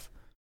pop off,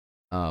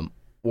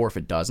 or if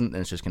it doesn't,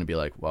 then it's just going to be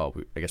like, well,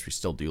 I guess we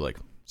still do like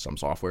some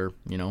software,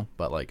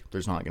 but like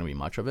there's not going to be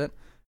much of it.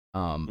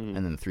 And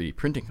then the 3D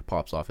printing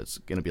pops off, it's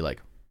going to be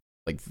like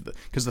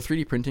because the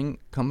 3D printing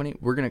company,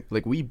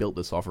 we built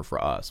this software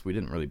for us. We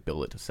didn't really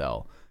build it to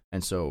sell.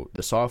 And so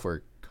the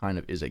software kind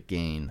of is a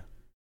gain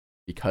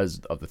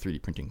because of the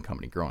 3D printing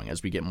company growing.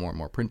 As we get more and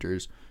more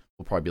printers,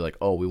 we'll probably be like,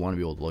 oh, we want to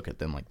be able to look at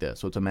them like this.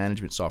 So it's a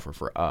management software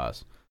for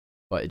us,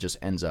 but it just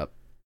ends up,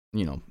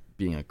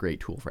 being a great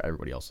tool for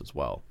everybody else as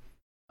well.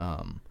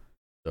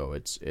 So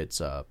it's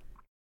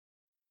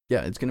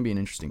yeah, it's going to be an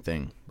interesting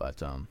thing,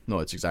 but no,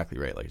 it's exactly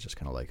right. Like, it's just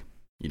kind of like,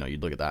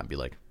 you'd look at that and be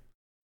like,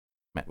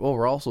 man, well,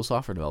 we're also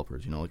software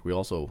developers, like we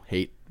also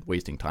hate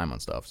wasting time on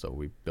stuff. So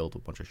we built a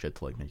bunch of shit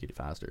to like make it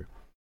faster.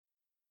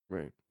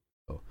 Right.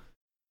 So,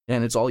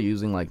 and it's all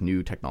using like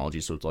new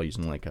technology. So it's all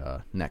using like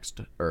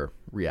Next or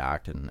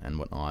React and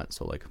whatnot.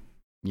 So like,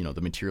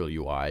 the Material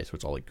UI. So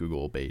it's all like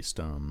Google based,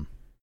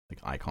 like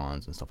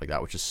icons and stuff like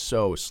that, which is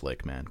so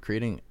slick, man.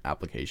 Creating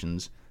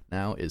applications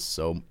now is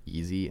so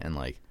easy and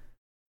like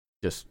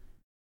just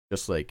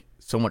like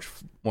so much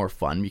more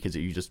fun because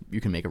you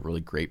can make a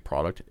really great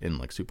product in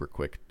like super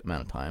quick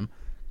amount of time.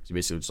 So you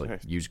basically just like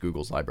use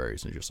Google's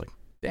libraries and you're just like,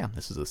 damn,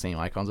 this is the same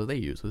icons that they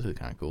use. This is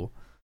kind of cool.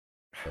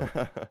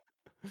 So,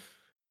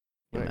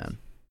 Nice. yeah, man.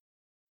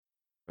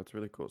 That's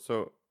really cool.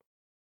 So,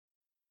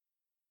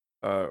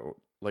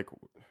 like,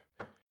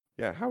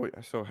 yeah,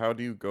 how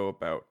do you go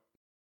about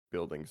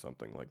building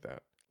something like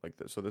that? Like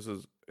this. So this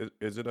is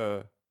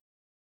it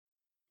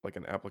like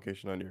an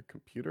application on your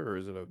computer or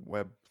is it a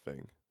web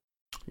thing?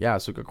 Yeah,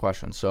 it's a good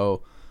question.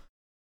 So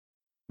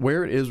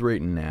where it is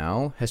right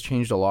now has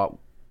changed a lot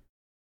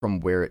from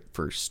where it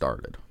first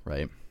started,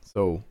 right?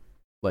 So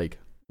like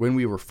when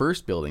we were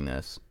first building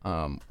this,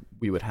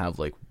 we would have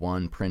like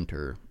one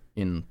printer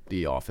in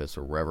the office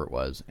or wherever it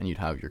was, and you'd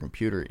have your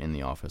computer in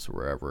the office or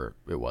wherever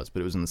it was,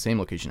 but it was in the same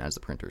location as the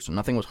printer. So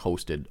nothing was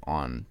hosted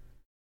on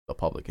the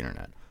public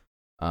internet.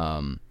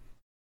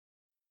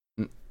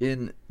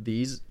 In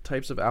these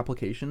types of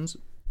applications,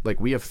 like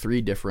we have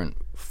 3 different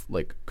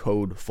like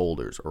code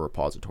folders or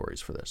repositories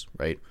for this,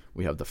 right?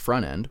 We have the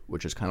front end,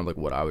 which is kind of like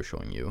what I was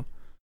showing you.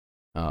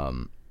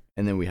 And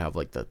then we have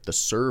like the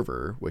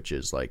server, which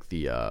is like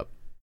the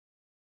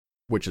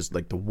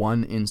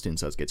one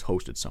instance that gets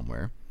hosted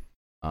somewhere.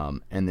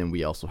 And then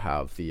we also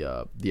have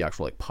the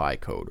actual like Pi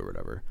code or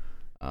whatever.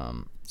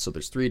 So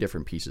there's 3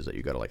 different pieces that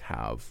you got to like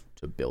have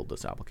to build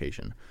this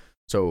application.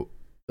 So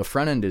the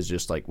front end is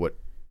just like what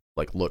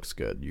like looks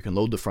good. You can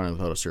load the front end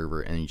without a server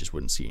and you just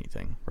wouldn't see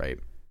anything, right?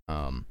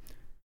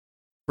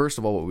 First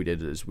of all, what we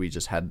did is we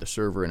just had the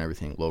server and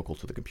everything local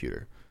to the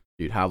computer.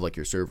 You'd have like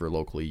your server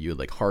locally. You would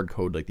like hard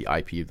code like the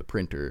IP of the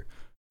printer,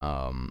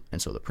 and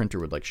so the printer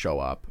would like show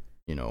up,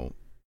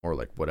 or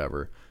like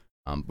whatever.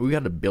 But we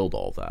had to build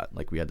all of that.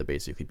 Like we had to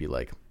basically be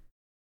like,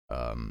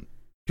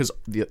 because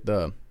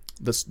the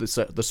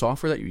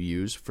software that you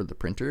use for the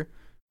printer,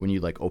 when you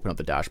like open up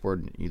the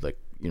dashboard and you like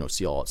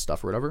see all that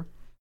stuff or whatever,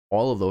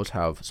 all of those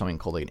have something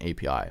called like an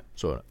API,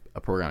 so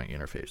a programming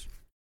interface,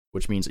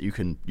 which means that you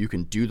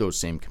can do those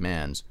same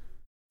commands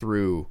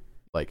through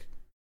like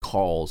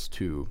calls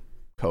to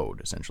code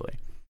essentially.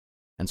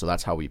 And so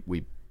that's how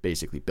we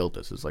basically built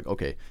this. It's like,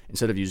 okay,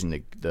 instead of using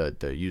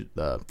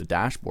the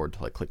dashboard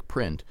to like click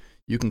print,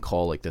 you can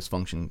call like this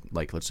function,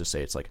 like let's just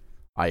say it's like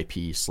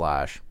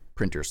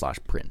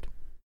IP/printer/print,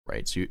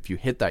 right? So if you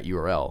hit that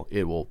URL,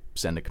 it will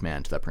send a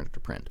command to that printer to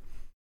print,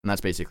 and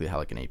that's basically how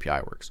like an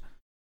API works.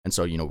 And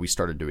so we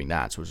started doing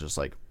that. So it's just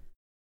like,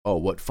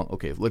 oh,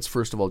 okay, let's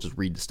first of all just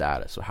read the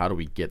status. So how do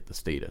we get the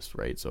status,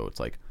 right? So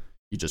it's like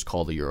you just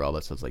call the URL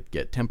that says like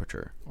get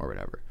temperature or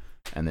whatever,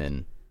 and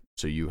then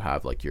so you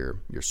have like your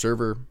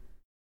server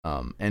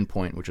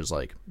endpoint, which is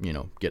like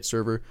get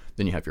server.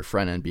 Then you have your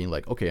front end being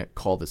like, okay,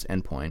 call this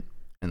endpoint,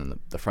 and then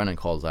the front end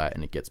calls that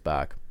and it gets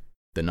back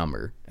the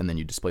number, and then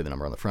you display the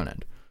number on the front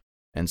end.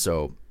 And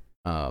so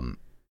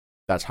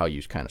that's how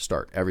you kind of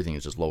start. Everything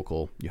is just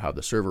local. You have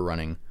the server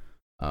running,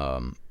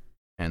 and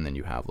then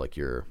you have like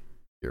your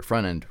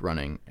front end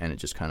running, and it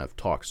just kind of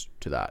talks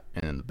to that,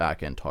 and then the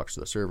back end talks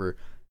to the server,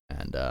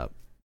 and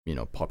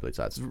populates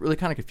that. It's really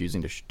kind of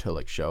confusing to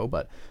like show,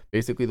 but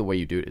basically the way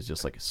you do it is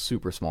just like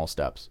super small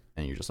steps,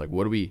 and you're just like,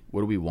 what do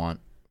we want?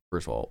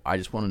 First of all, I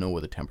just want to know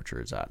where the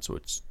temperature is at,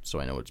 so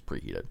I know it's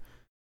preheated.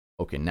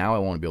 Okay, now I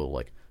want to be able to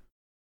like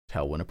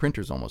tell when a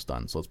printer's almost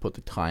done, so let's put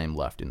the time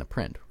left in the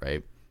print,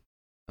 right?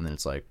 And then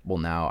it's like, well,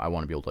 now I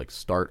want to be able to like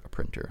start a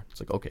printer.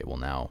 It's like, okay, well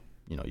now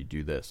you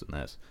do this and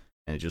this,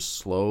 and it just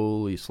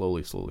slowly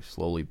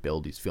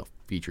build these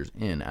features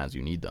in as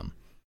you need them.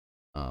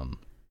 So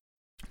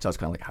that's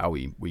kind of like how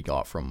we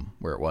got from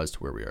where it was to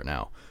where we are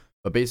now.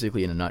 But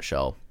basically, in a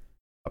nutshell,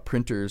 a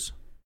printer's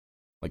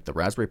like the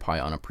Raspberry Pi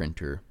on a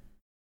printer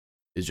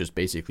is just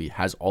basically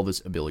has all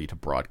this ability to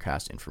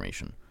broadcast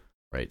information,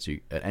 right? So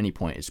at any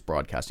point it's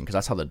broadcasting, because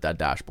that's how that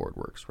dashboard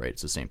works, right?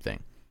 It's the same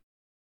thing.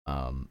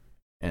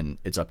 And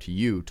it's up to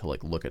you to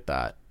like look at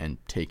that and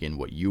take in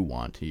what you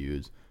want to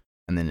use,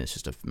 and then it's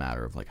just a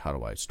matter of like, how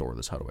do I store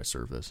this, how do I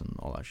serve this, and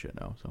all that shit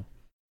now. So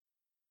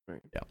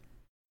Right. yeah,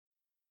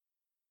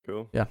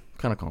 Cool. yeah,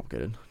 kind of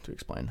complicated to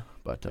explain,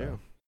 but Yeah.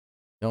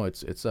 no,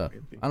 it's I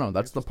don't know,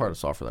 that's the part of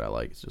software that I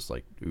like. It's just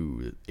like,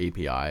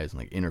 APIs and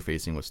like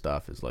interfacing with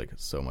stuff is like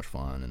so much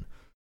fun.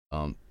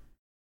 And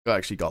I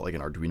actually got like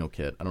an Arduino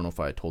kit. I don't know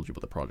if I told you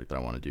about the project that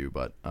I want to do,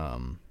 but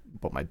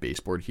my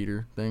baseboard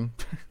heater thing.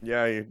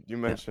 Yeah, you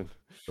mentioned.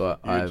 So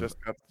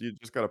You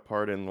just got a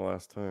part in the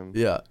last time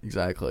yeah,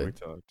 exactly. we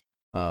talked.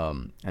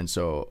 And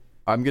so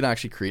I'm gonna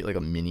actually create like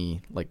a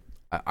mini, like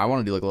I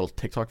want to do like a little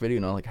TikTok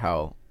video, like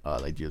how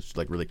like just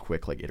like really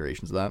quick like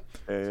iterations of that.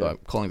 Yeah, So I'm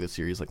calling this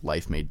series like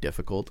Life Made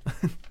Difficult.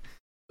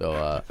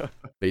 So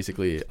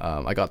basically,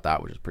 I got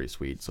that, which is pretty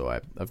sweet. So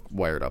I've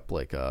wired up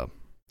like a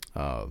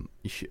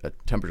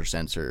temperature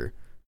sensor,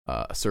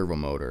 a servo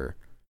motor,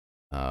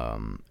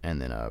 and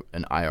then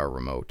an IR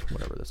remote,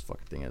 whatever this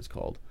fucking thing is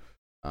called.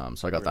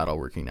 So I got that all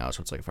working now.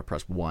 So it's like if I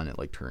press 1, it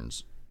like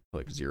turns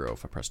like 0.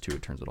 If I press 2,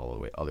 it turns it all the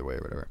way other way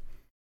or whatever.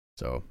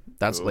 So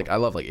that's cool. like, I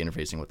love like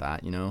interfacing with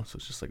that, So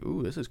it's just like,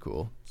 ooh, this is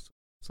cool.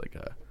 It's like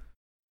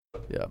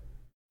yeah.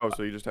 Oh,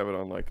 so you just have it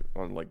on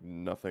like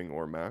nothing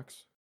or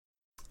max?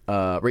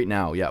 Right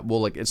now, yeah.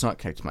 Well, like it's not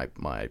kicked my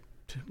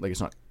like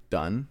it's not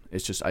done.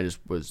 It's just I just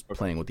was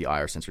playing with the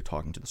IR sensor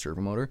talking to the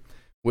servo motor,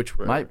 which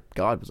my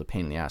God was a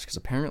pain in the ass, because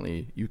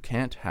apparently you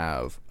can't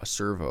have a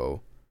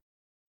servo.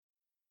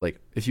 Like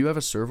if you have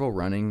a servo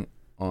running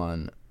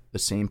on the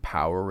same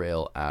power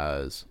rail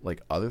as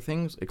like other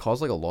things, it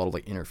caused like a lot of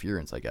like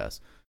interference, I guess.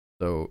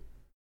 So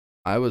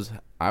I was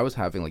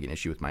having like an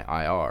issue with my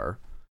IR.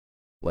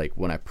 Like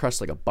when I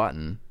pressed like a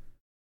button,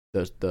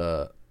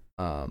 the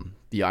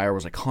IR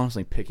was like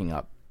constantly picking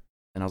up,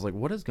 and I was like,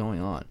 what is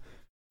going on?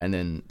 And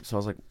then so I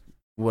was like,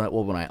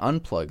 when I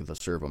unplug the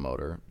servo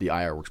motor, the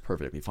IR works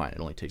perfectly fine.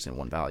 It only takes in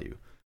one value,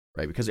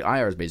 right? Because the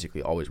IR is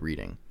basically always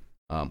reading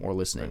or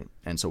listening. Right.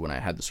 And so when I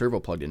had the servo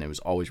plugged in, it was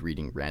always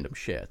reading random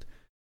shit.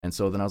 And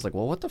so then I was like,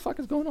 well, what the fuck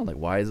is going on? Like,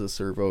 why is this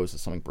servo? Is it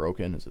something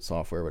broken? Is it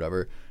software,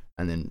 whatever?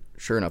 And then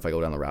sure enough, I go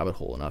down the rabbit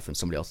hole enough, and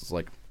somebody else is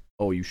like,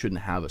 oh, you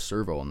shouldn't have a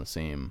servo on the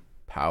same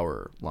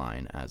power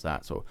line as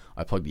that. So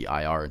I plugged the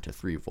IR into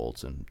 3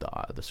 volts, and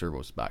the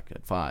servo's back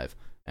at 5,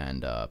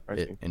 and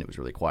it was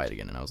really quiet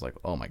again. And I was like,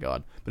 oh my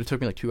God. But it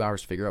took me like 2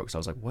 hours to figure out, because I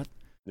was like, what?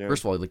 Yeah.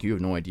 First of all, like, you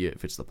have no idea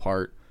if it's the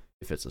part,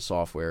 if it's the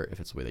software, if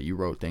it's the way that you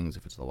wrote things,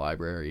 if it's the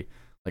library.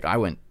 Like I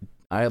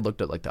had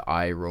looked at like the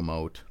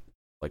iRemote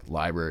like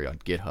library on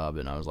GitHub,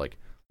 and I was like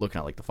looking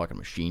at like the fucking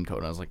machine code,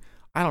 and I was like,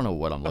 I don't know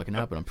what I'm looking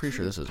at, but I'm pretty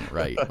sure this isn't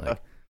right.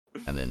 Like,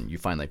 and then you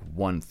find like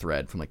one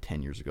thread from like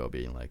 10 years ago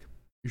being like,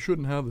 you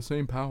shouldn't have the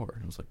same power.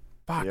 And I was like,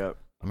 fuck, yep.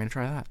 I'm gonna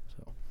try that.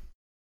 So,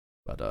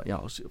 but yeah,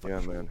 let's see if I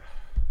can.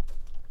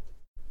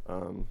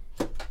 Man.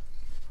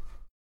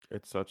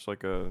 It's such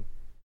like a.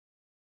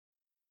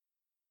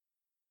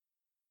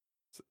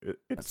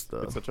 It's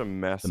such a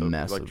mess. The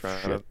mess like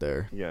of shit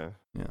there. Yeah.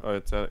 Oh,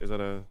 is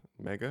that a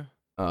Mega?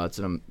 It's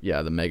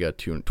the Mega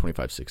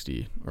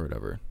 2560 or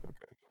whatever.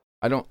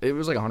 Okay. It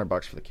was like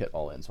 $100 for the kit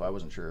all in, so I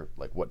wasn't sure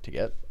like what to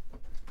get.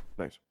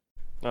 Nice.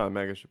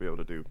 Mega should be able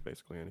to do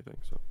basically anything.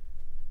 So.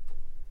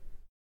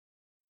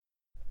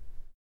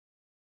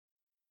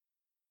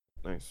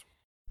 Nice.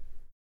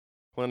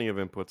 Plenty of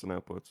inputs and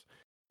outputs.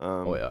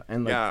 Oh yeah,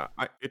 and like,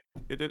 yeah,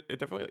 it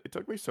definitely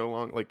took me so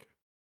long. Like,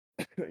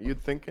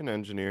 you'd think in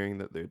engineering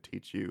that they'd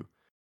teach you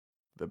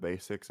the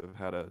basics of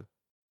how to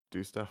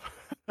do stuff.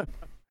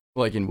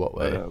 Like in what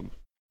way? But,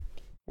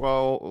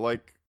 well,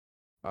 like,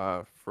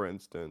 for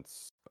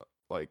instance,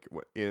 like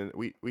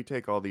we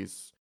take all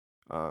these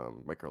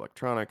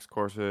microelectronics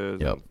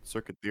courses, and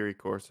circuit theory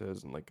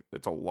courses, and like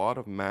it's a lot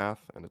of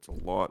math, and it's a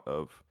lot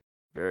of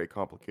very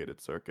complicated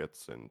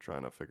circuits, and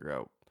trying to figure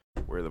out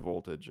where the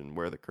voltage and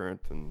where the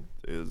current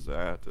is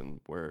at,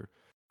 and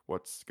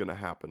what's gonna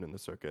happen in the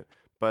circuit.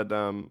 But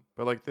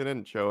like they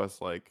didn't show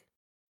us, like,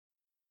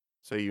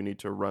 say you need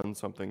to run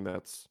something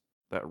that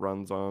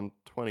runs on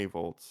 20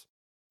 volts.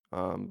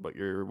 but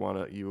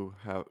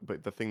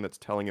but the thing that's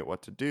telling it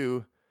what to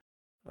do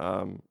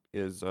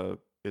is an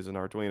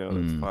Arduino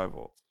that's 5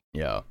 volts.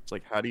 Yeah. It's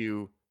like how do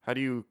you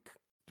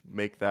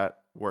make that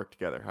work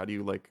together? How do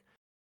you like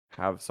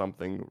have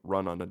something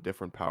run on a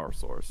different power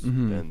source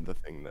than the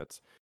thing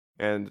that's,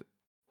 and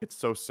it's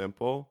so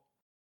simple,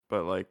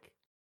 but like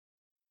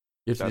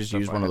You have to just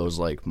use one of those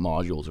like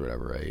modules or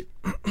whatever, right?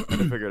 I had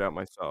to figure it out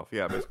myself.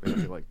 Yeah,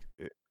 basically,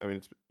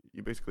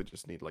 you basically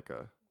just need like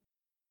a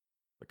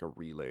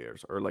relay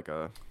or like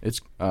a.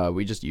 It's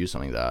we just use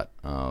something like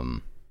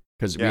that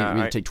because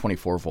we take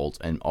 24 volts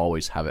and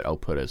always have it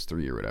output as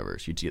 3 or whatever.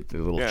 So you get the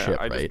little chip,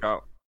 right?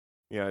 I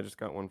just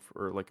got one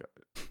for like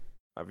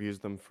I've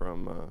used them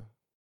from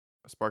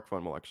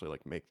SparkFun will actually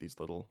like make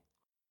these little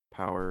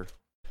power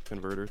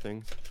converter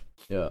things.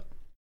 Yeah.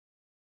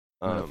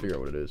 I'm gonna figure out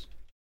what it is.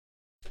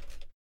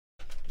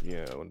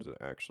 Yeah, what is it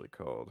actually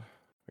called?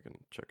 I can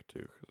check it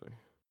too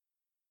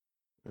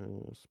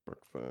because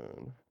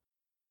SparkFun.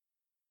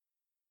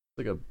 It's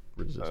like a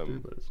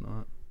resistor, but it's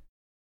not.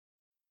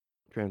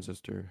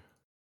 Transistor.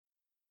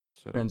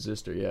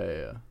 Transistor,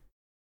 yeah.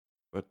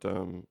 But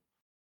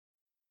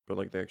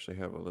like they actually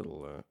have a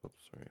little.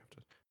 Oops, sorry. I have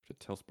to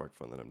tell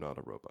SparkFun that I'm not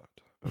a robot.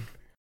 Okay,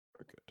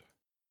 very good.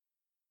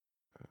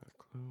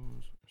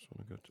 Close. I just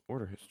want to go to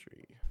order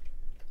history.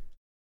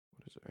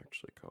 What is it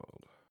actually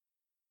called?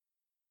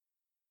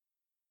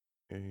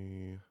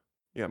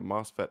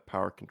 MOSFET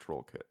power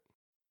control kit.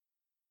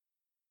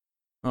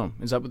 Oh,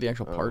 is that what the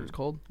actual part is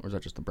called, or is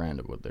that just the brand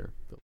of what they're?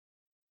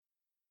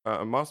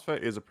 A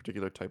MOSFET is a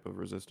particular type of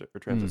resistor or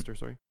transistor.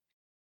 Sorry.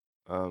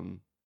 And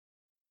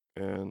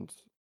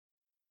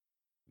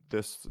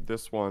this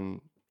one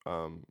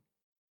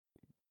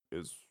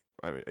is,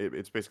 I mean,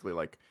 it's basically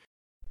like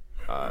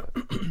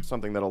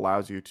something that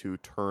allows you to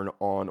turn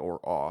on or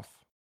off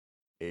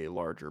a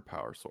larger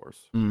power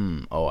source.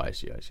 Oh, I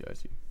see.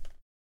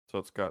 So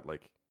it's got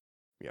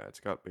it's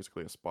got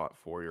basically a spot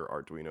for your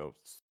Arduino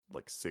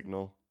like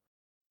signal,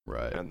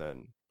 right, and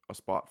then a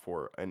spot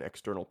for an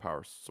external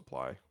power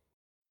supply.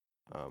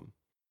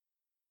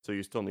 So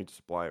you still need to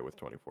supply it with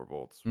 24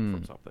 volts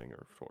from something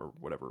or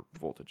whatever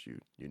voltage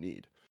you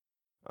need.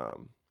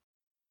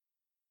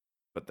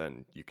 But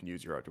then you can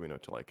use your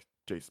Arduino to like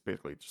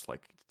basically just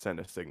like send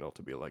a signal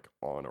to be like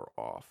on or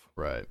off.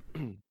 Right.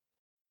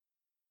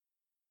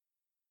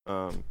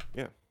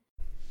 Yeah.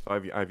 So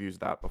I've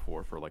used that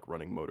before for like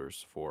running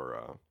motors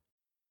for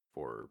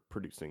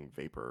producing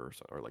vapor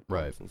or like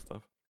pumps and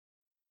stuff.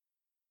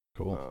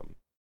 Cool.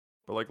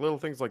 But like little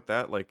things like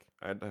that, like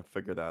I had to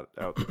figure that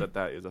out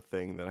that is a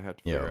thing that I had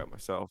to figure out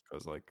myself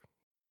because like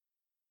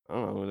I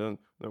don't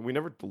know, we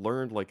never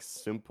learned like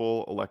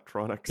simple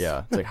electronics.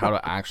 Yeah, it's like how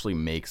to actually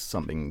make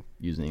something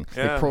using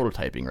like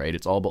prototyping, right?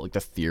 It's all about like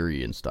the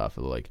theory and stuff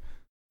of like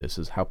this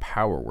is how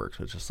power works.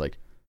 It's just like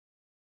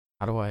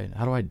how do I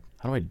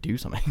do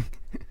something?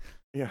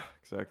 Yeah,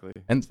 exactly.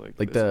 And it's like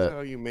this is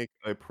how you make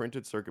a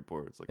printed circuit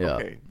board. It's like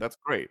okay, that's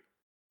great.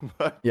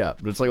 But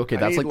it's like okay,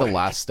 that's like the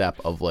last step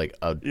of like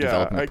a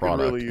developing a product.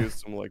 I could really use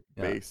some like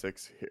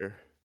basics here,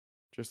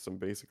 just some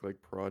basic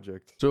like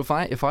project. So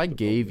if I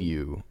gave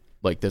you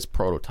like this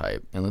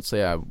prototype, and let's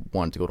say I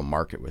wanted to go to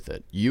market with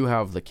it, you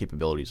have the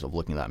capabilities of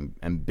looking at that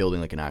and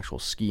building like an actual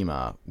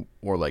schema,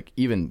 or like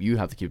even you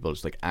have the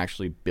capabilities to like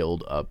actually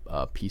build a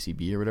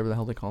PCB or whatever the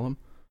hell they call them,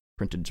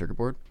 printed circuit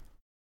board.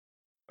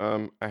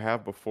 I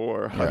have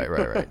before.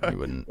 Right. You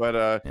wouldn't.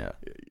 But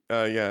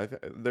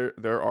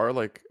there are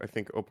like I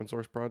think open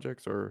source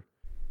projects or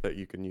that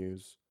you can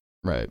use.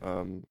 Right.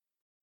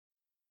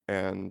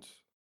 And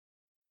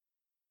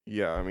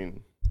yeah, I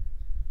mean,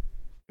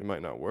 it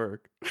might not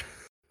work.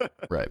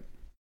 Right.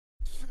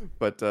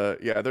 But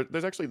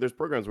there's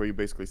programs where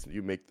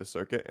you make the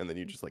circuit and then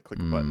you just like click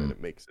a button and it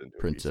makes it into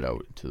prints it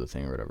out to the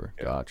thing or whatever.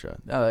 Yeah. Gotcha.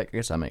 Yeah, I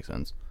guess that makes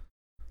sense.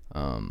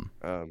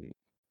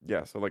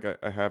 Yeah, so like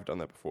I have done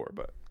that before,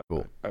 but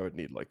cool. I would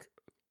need like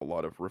a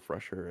lot of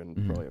refresher and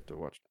probably have to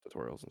watch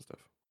tutorials and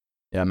stuff.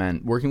 Yeah,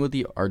 man, working with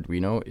the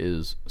Arduino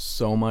is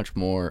so much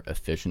more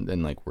efficient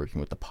than like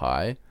working with the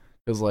Pi,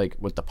 because like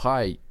with the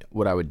Pi,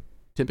 what I would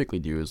typically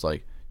do is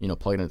like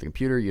plug it into the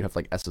computer. You'd have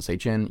like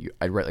SSH in.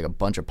 I'd write like a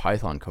bunch of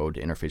Python code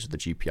to interface with the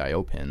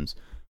GPIO pins,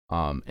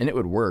 and it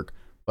would work.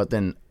 But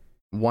then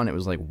one, it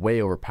was like way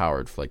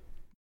overpowered for like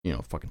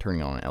fucking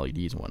turning on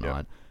LEDs and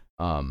whatnot.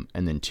 Yeah.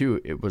 And then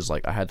two, it was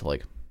like I had to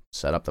like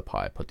set up the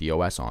Pi, put the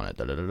OS on it,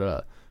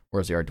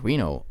 Whereas the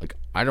Arduino, like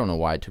I don't know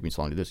why it took me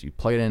so long to do this. You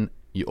plug it in,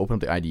 you open up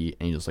the IDE,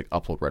 and you just like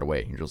upload right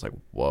away. You're just like,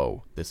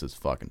 whoa, this is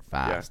fucking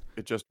fast. Yeah,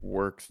 it just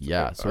works.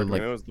 Yeah, so Arduino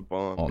like, is the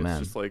bomb. Oh, it's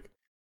just like,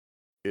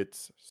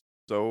 it's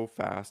so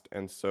fast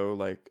and so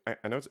like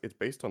I know it's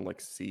based on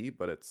like C,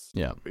 but it's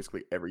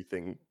basically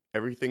everything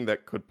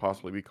that could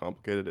possibly be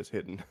complicated is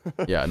hidden.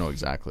 Yeah, no,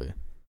 exactly.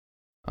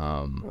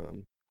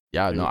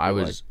 Yeah, no, I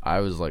was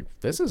like,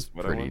 this is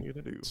pretty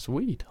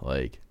sweet,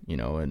 like,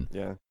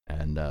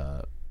 and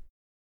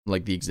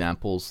like the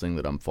examples thing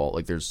that I'm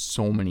like there's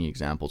so many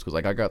examples because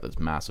like I got this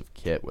massive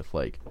kit with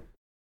like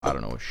I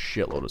don't know a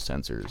shitload of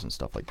sensors and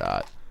stuff like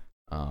that,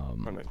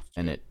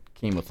 and it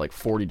came with like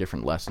 40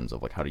 different lessons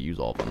of like how to use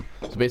all of them.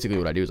 So basically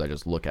what I do is I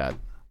just look at,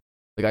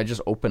 like I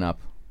just open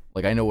up,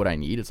 like I know what I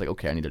need. It's like,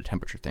 okay, I need a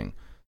temperature thing.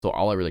 So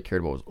all I really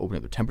cared about was opening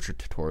up the temperature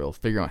tutorial,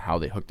 figuring out how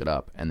they hooked it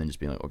up, and then just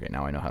being like, okay,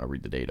 now I know how to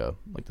read the data.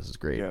 Like, this is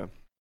great. Yeah.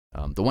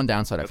 The one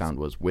downside I found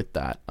was with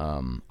that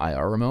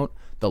IR remote,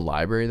 the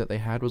library that they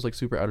had was like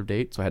super out of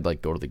date. So I had to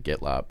like go to the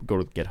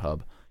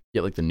GitHub,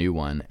 get like the new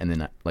one, and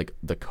then like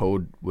the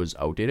code was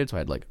outdated. So I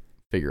had to like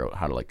figure out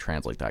how to like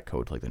translate that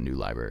code to like the new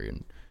library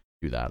and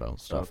do that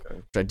stuff,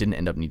 which I didn't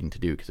end up needing to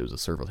do because it was a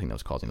server thing that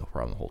was causing the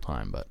problem the whole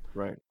time. But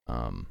right.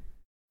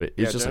 But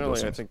it's just generally,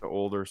 like I think the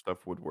older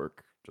stuff would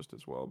work just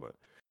as well. But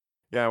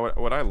yeah,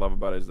 what I love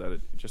about it is that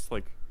it just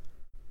like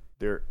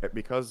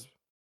because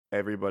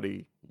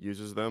everybody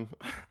uses them.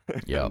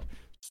 Yeah.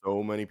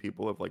 So many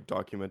people have like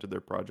documented their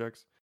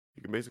projects.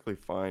 You can basically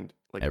find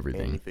like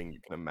anything you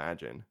can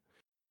imagine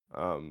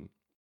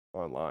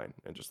online,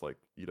 and just like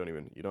you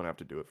don't have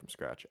to do it from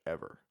scratch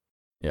ever.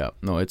 Yeah.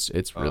 No,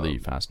 it's really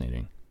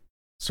fascinating.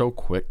 So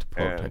quick to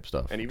prototype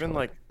stuff. And even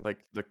like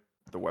the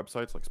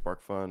websites like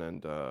SparkFun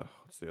and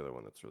what's the other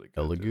one that's really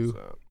good?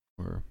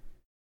 Elegoo?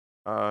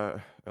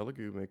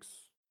 Elegoo makes,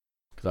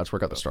 because that's where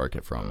I got the star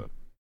kit from.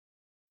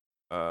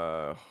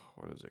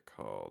 What is it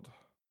called?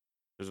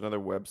 There's another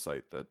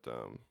website that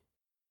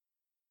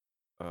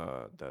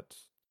that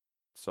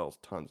sells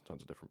tons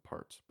of different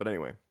parts. But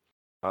anyway,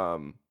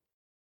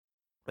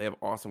 they have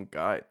awesome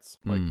guides.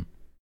 Like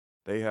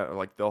they have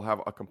they'll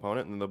have a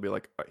component and then they'll be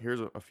like, here's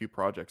a few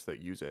projects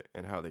that use it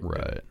and how they do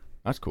it.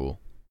 That's cool.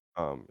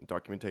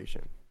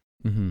 Documentation.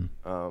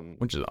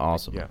 Which is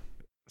awesome. Yeah.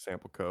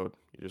 Sample code.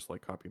 You just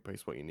like copy and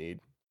paste what you need.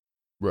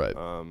 Right.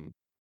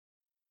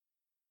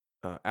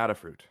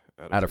 Adafruit.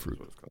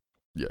 Adafruit.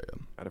 Yeah.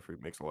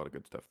 Adafruit makes a lot of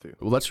good stuff too.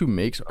 Well, that's who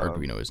makes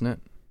Arduino, isn't it?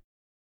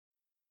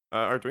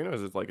 Arduino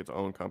is like its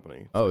own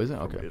company. Oh, is it?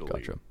 Okay, Italy.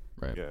 Gotcha.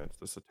 Right. Yeah, it's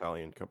this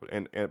Italian company,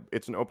 and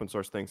it's an open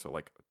source thing. So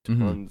like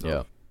tons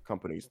of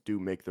companies do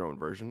make their own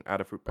version.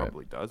 Adafruit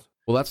probably does.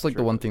 Well, that's like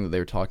the one thing that they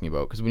were talking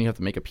about, because when you have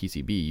to make a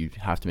PCB, you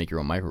have to make your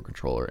own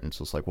microcontroller, and it's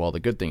just like, well, the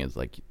good thing is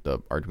like the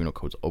Arduino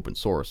code's open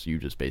source. So you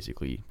just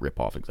basically rip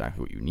off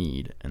exactly what you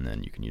need, and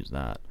then you can use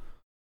that.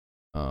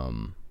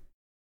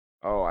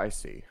 Oh, I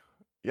see.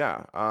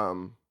 Yeah.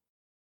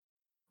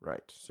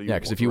 Right. So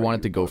because if you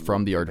wanted to go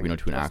from the Arduino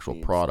to an actual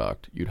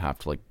product, you'd have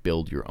to like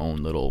build your own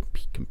little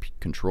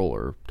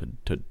controller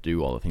to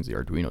do all the things the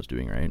Arduino's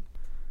doing, right?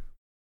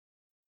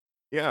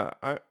 Yeah,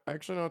 I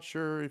actually not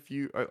sure if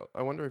you.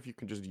 I wonder if you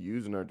can just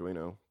use an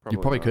Arduino. You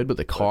probably could, but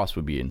the cost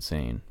would be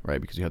insane,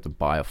 right? Because you have to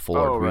buy a full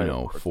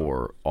Arduino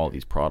for all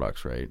these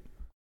products, right?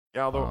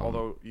 Yeah,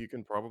 although you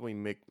can probably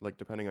make, like,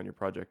 depending on your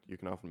project, you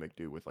can often make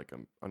do with like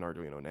an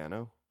Arduino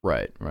Nano.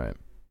 Right.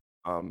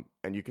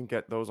 And you can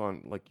get those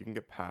on, like, you can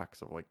get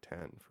packs of like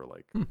 10 for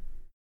like $10.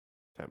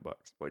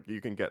 Like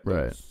you can get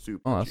them super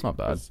cheap. That's not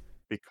bad.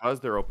 Because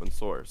they're open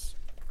source.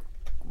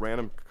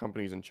 Random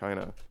companies in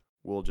China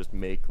will just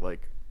make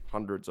like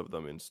hundreds of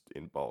them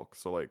in bulk.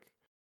 So like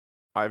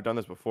I've done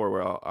this before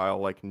where I'll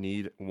like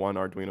need one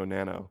Arduino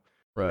Nano,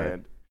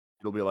 and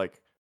it'll be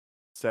like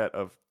set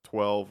of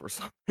 12 or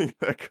something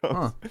that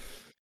comes.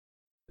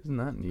 Isn't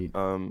that neat?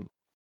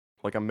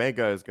 Like a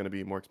Mega is going to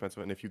be more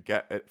expensive, and if you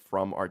get it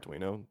from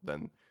Arduino,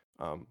 then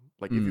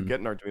like if you get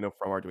an Arduino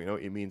from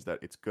Arduino, it means that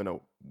it's going to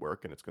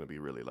work and it's going to be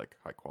really like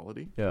high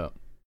quality. Yeah.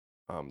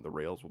 The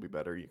rails will be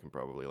better. You can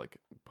probably like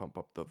pump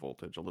up the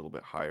voltage a little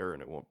bit higher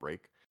and it won't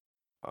break.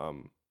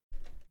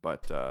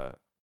 But the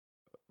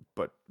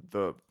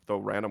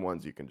random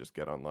ones you can just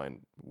get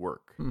online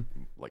work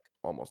like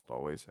almost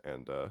always,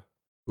 and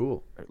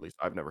cool. At least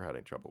I've never had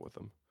any trouble with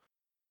them.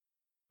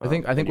 I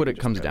think what it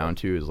comes down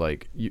to is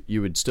like you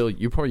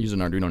probably use an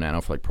Arduino Nano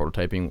for like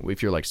prototyping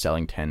if you're like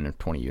selling 10 or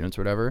 20 units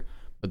or whatever.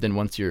 But then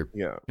once you're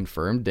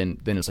confirmed, then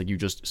it's like you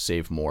just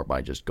save more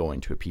by just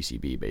going to a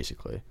PCB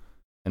basically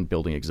and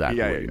building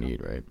exactly what you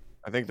need, right?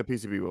 I think the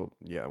PCB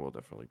will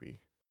definitely be.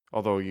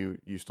 Although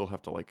you still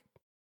have to like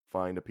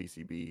find a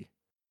PCB.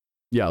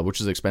 Yeah,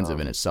 which is expensive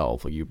in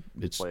itself. Like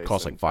it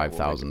costs like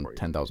 $5,000,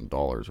 $10,000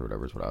 or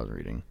whatever is what I was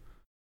reading.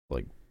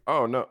 Like.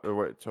 Oh no!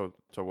 Wait. So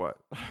what?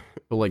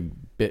 But like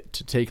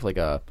to take like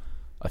a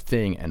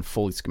thing and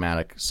fully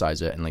schematic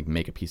size it and like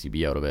make a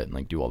PCB out of it and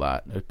like do all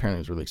that. Apparently,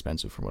 it was really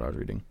expensive from what I was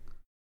reading.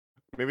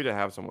 Maybe to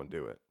have someone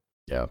do it.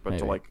 Yeah, but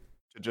to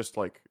just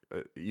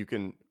you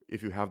can,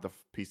 if you have the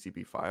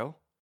PCB file.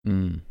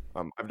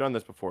 I've done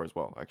this before as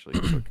well,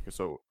 actually.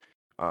 So,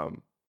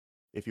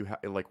 if you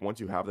once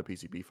you have the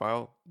PCB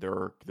file,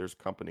 there's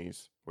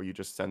companies where you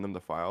just send them the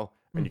file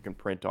and you can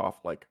print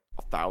off like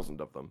 1,000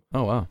 of them.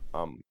 Oh wow.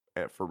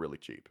 For really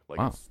cheap.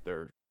 Like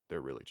they're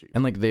really cheap.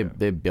 And like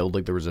they build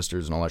like the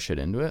resistors and all that shit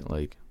into it,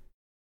 like.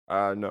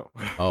 No.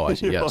 Oh, I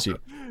see. Yeah, see.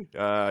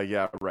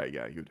 Yeah, right.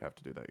 Yeah, you'd have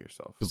to do that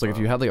yourself. It's like if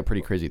you had like a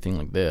pretty crazy thing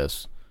like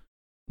this,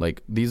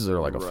 like these are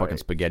like a fucking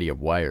spaghetti of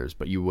wires,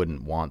 but you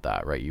wouldn't want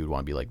that, right? You'd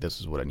want to be like,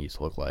 this is what it needs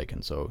to look like,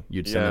 and so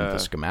you'd send them the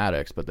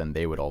schematics, but then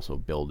they would also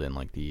build in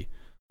like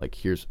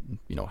here's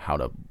how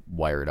to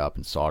wire it up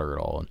and solder it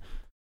all,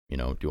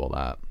 and do all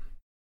that.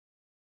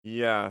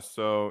 Yeah.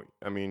 So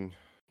I mean,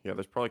 Yeah,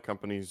 there's probably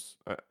companies.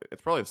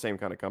 It's probably the same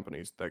kind of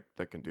companies that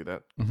can do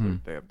that because Mm-hmm.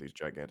 they have these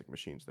gigantic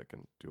machines that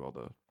can do all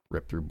the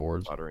Rip through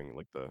boards. soldering,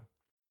 like the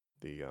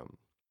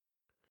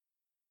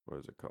what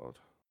is it called?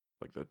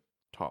 Like the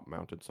top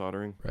mounted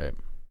soldering. Right.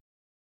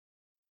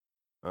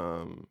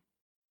 Um,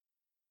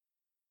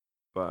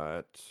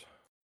 but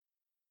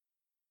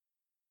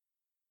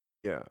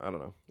yeah, I don't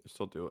know. You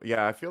still do it.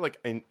 Yeah, I feel like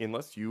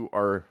unless you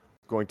are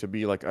going to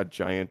be like a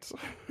giant,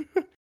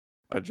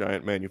 a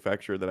giant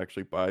manufacturer that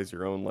actually buys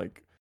your own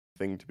like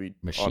thing to be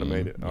Machine.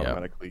 automated Yeah.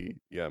 automatically,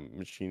 yeah,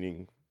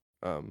 machining,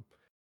 um,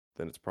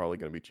 then it's probably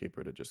going to be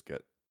cheaper to just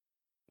get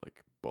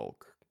like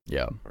bulk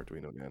Yeah.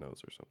 Arduino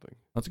Nanos or something.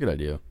 That's a good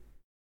idea.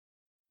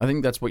 I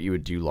think that's what you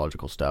would do,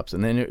 logical steps,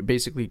 and then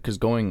basically, because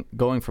going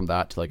from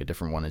that to like a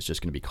different one is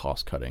just going to be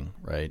cost cutting,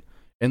 right?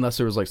 Unless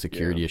there was like Yeah.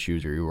 security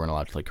issues or you weren't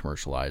allowed to like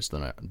commercialize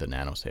the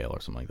nano sale or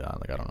something like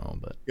that. Like I don't know,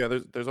 but Yeah,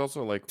 there's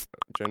also like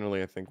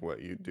generally I think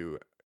what you do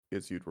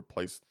is you'd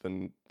replace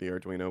the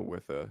Arduino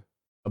with a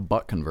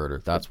buck converter.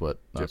 a That's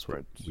what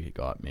different. we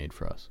got made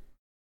for us.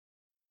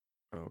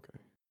 Oh, okay.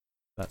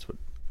 That's what.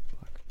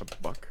 A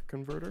buck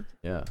converter?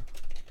 Yeah.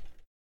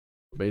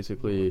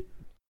 Basically,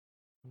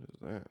 What is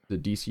that? the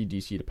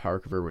DC-DC to power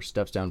converter, which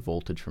steps down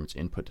voltage from its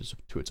input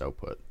to its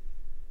output.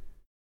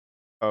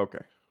 Oh, okay.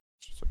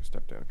 It's just like a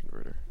step down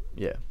converter.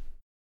 Yeah,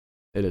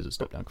 it is a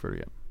step down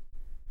converter.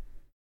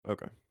 Yeah.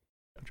 Okay.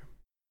 Gotcha.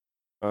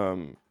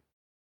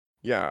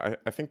 Yeah,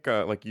 I think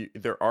like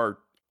there are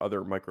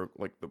other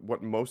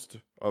what most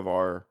of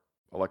our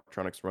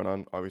electronics run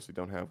on obviously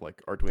don't have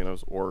like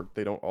Arduinos, or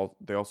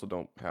they also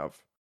don't have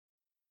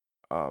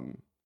um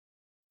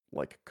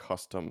like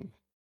custom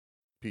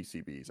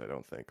PCBs, I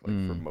don't think.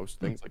 Like for most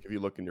things, like if you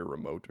look in your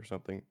remote or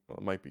something, well,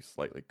 it might be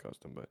slightly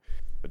custom, but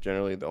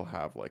generally they'll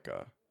have like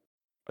a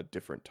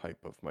different type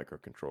of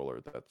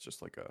microcontroller that's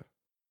just like a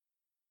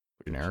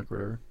Generic, cheaper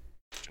whatever.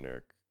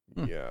 generic.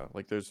 Hmm. Yeah,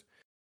 like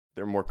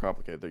they're more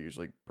complicated. They're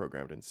usually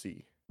programmed in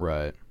C.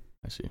 Right.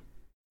 I see.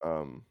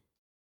 Um,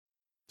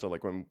 so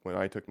like when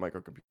I took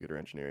microcomputer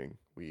engineering,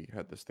 we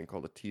had this thing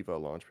called a Tiva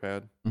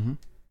launchpad. Mm-hmm.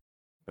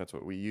 That's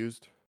what we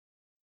used.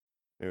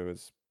 It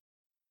was,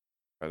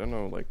 I don't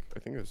know, like I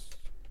think it was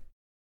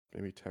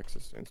maybe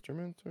Texas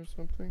Instruments or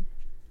something.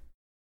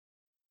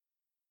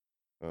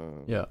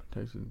 Yeah,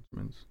 Texas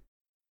Instruments.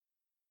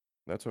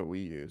 That's what we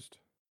used.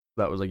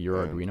 That was like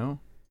your And Arduino.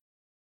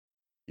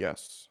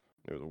 yes,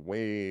 it was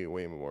way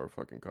more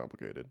fucking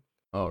complicated.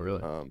 Oh,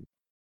 really?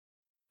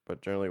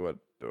 But generally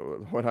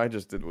what I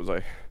just did was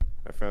I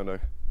found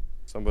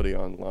somebody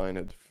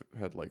online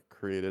had like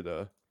created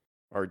a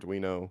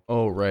Arduino.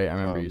 Oh, right. I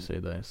remember you say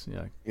this.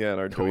 Yeah. Yeah,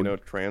 an Code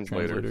Arduino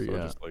translator. So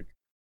Yeah. just like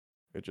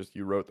it just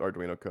you wrote the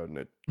Arduino code and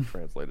it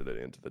translated it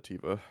into the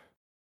Tiva.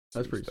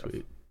 That's C pretty stuff.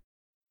 sweet.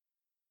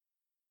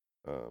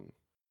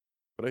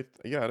 But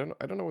I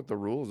don't know what the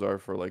rules are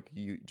for like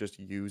you just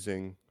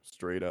using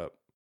straight up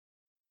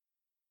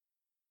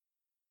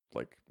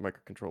like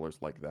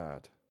microcontrollers like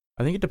that.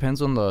 I think it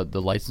depends on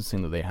the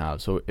licensing that they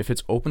have. So if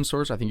it's open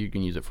source, I think you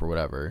can use it for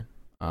whatever.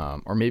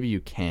 Or maybe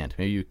you can't.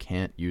 Maybe you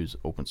can't use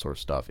open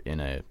source stuff in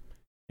a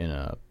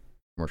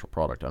commercial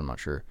product. I'm not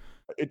sure.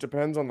 It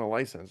depends on the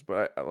license,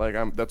 but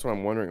that's what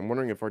I'm wondering. I'm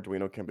wondering if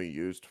Arduino can be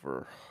used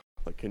for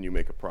like can you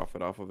make a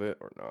profit off of it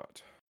or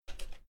not?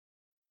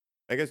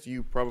 I guess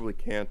you probably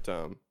can't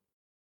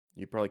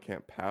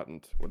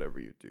patent whatever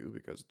you do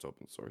because it's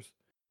open source.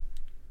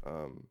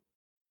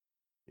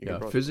 Yeah,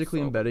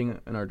 physically embedding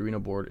an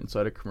Arduino board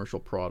inside a commercial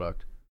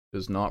product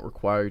does not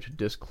require you to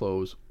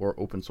disclose or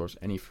open source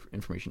any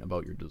information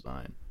about your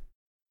design.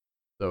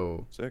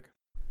 So sick.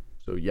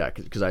 So yeah,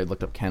 because I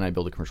looked up, can I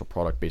build a commercial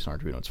product based on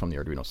Arduino? It's from the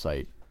Arduino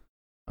site.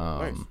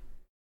 Nice.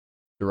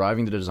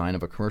 Deriving the design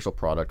of a commercial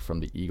product from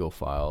the Eagle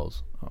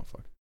files. Oh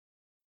fuck.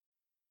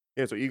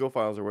 Yeah, so Eagle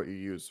files are what you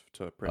use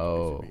to print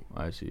Oh, PCB.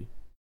 I see.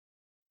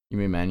 You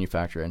may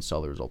manufacture and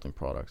sell the resulting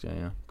products.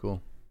 Yeah,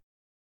 cool.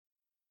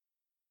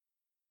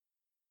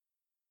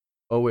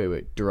 Oh,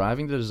 wait.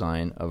 Deriving the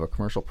design of a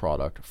commercial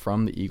product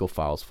from the Eagle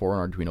files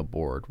for an Arduino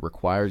board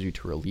requires you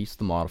to release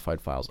the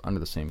modified files under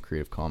the same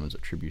Creative Commons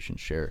Attribution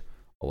Share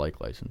Alike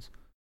license.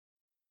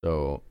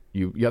 So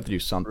you have to do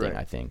something, right.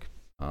 I think,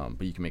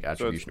 but you can make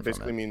attribution from it.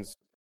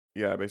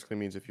 Basically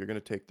means if you're going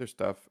to take their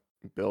stuff,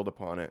 build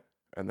upon it,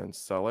 and then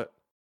sell it,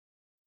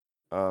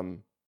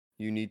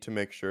 you need to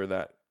make sure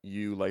that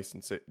you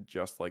license it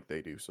just like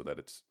they do, so that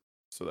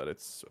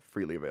it's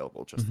freely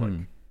available, just like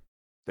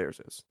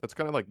theirs is. That's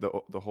kind of like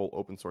the whole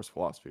open source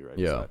philosophy, right?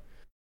 Yeah.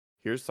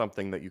 Here's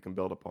something that you can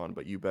build upon,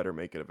 but you better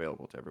make it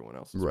available to everyone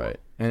else as right.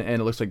 well.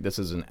 And it looks like this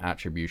is an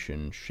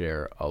attribution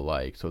share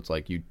alike. So it's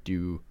like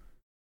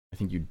I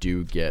think you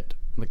do get,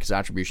 like, because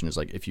attribution is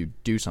like if you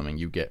do something,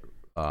 you get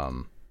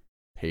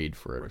paid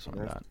for it or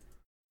something like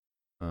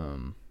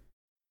that.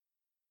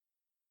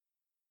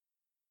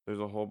 There's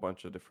a whole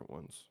bunch of different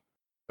ones.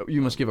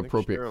 You must give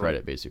appropriate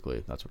credit,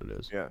 basically. That's what it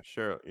is. Yeah,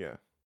 sure. Yeah.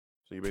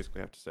 So you basically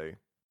have to say,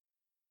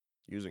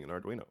 using an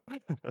Arduino.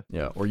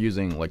 Yeah, or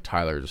using like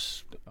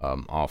Tyler's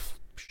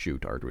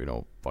offshoot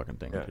Arduino fucking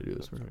thing to do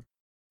this. Right.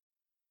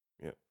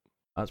 Yeah.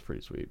 That's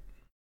pretty sweet.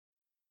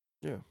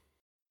 Yeah.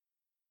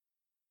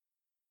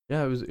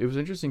 Yeah, it was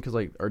interesting because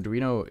like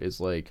Arduino is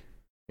like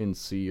in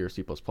C or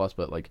C++,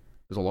 but like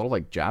there's a lot of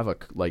like Java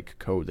like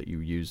code that you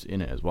use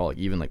in it as well. Like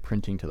even like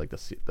printing to like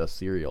the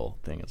serial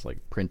thing, it's like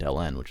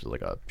println, which is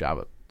like a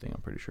Java thing.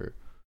 I'm pretty sure.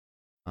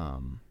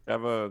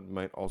 Java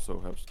might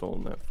also have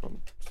stolen that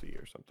from C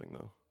or something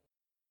though,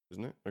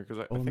 isn't it? Because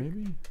I Oh, think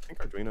maybe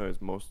Arduino is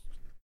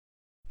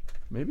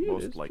maybe it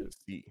most is. like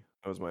C.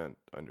 That was my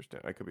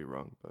understanding. I could be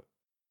wrong, but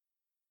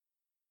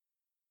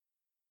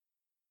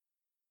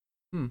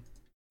Hmm.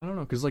 I don't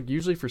know, cause like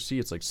usually for C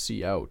it's like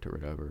C out or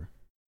whatever.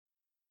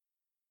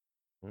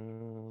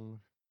 um,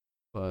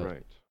 But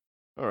right.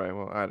 All right.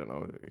 Well, I don't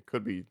know. It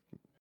could be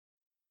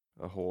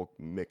a whole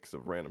mix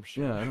of random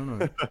shit. yeah, I don't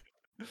know.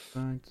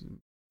 Fact,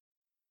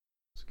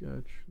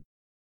 sketch.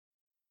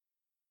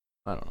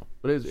 I don't know,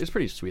 but it's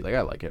pretty sweet. Like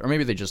I like it. Or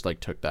maybe they just like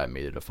took that and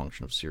made it a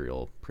function of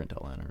serial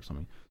println or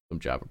something. Some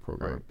Java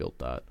programmer Right. built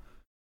that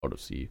out of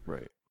C.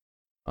 Right.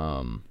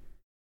 Um,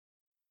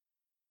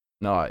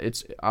 no,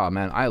 it's oh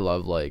man, I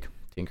love like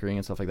tinkering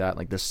and stuff like that.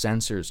 Like the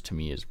sensors to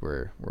me is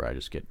where I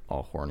just get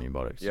all horny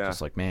about it. It's Yeah.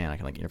 just like man, I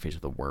can like interface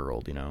with the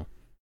world, you know.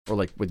 Or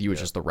like with you, it's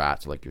Yeah. just the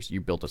rats. Like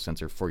you built a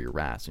sensor for your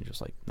rats, and you're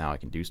just like now I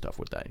can do stuff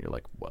with that. And you're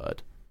like,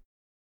 what?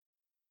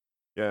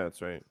 Yeah,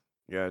 that's right.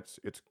 Yeah, it's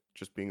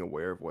just being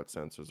aware of what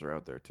sensors are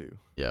out there too.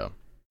 Yeah.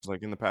 'Cause,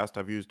 like in the past,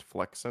 I've used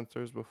flex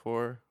sensors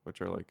before,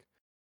 which are like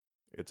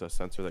it's a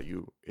sensor that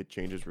it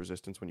changes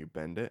resistance when you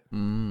bend it.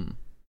 Mm.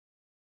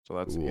 So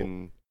that's Cool.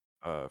 in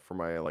for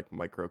my like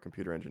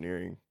microcomputer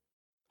engineering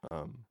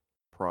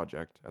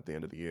project at the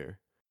end of the year.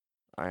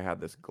 I had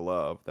this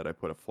glove that I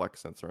put a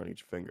flex sensor on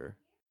each finger,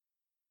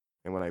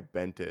 and when I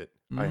bent it,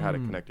 I had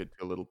it Mm. connected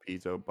to a little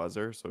piezo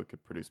buzzer so it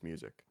could produce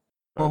music.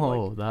 So I'd like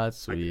Oh, that's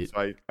sweet.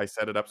 I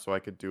set it up so I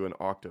could do an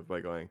octave by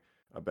going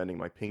bending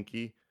my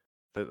pinky.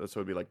 So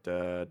it'd be like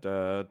da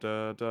da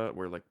da da,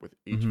 where like with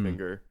each Mm-hmm.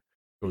 finger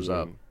Goes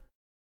up. being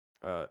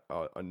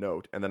a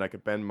note, and then I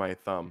could bend my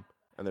thumb,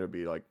 and then it'd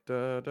be like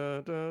da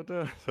da da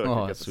da, so I could Oh,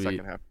 get that's the sweet.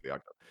 second half of the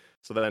octave.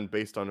 So then,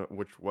 based on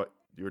what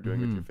you were doing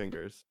with Mm-hmm. your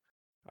fingers,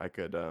 I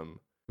could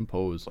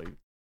Compose. play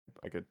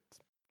I could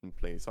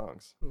play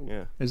songs. Oh.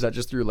 Yeah, Is that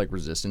just through like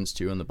resistance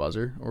too on the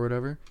buzzer or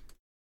whatever?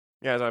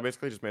 yeah. So I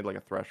basically just made like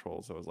a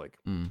threshold. So it was like,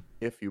 Mm.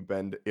 if you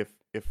bend, if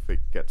it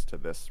gets to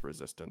this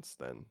resistance,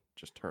 then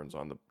just turns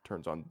on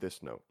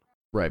this note.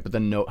 Right, but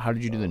then note. How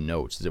did you do the So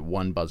notes? Is it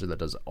one buzzer that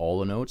does all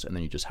the notes, and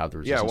then you just have the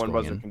yeah, resistance one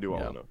going buzzer in? can do all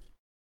Yeah. the notes.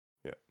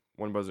 Yeah,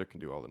 one buzzer can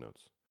do all the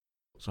notes.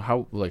 So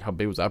how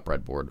big was that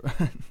breadboard?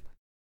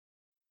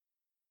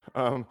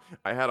 I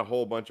had a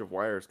whole bunch of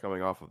wires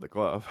coming off of the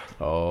glove.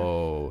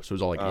 Oh, so it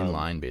was all like in Um,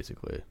 line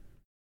basically.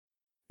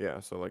 yeah,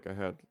 so like I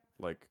had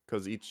like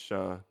because each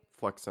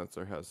flex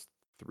sensor has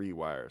 3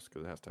 wires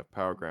because it has to have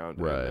power ground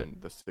and Right. then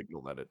the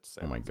signal that it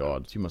Oh my sends God.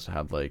 out. So you must have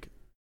had like,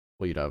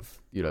 well, you'd have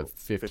So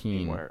 15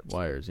 15 wires.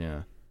 wires.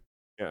 Yeah.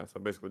 Yeah, so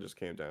basically just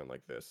came down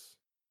like this,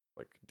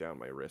 like down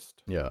my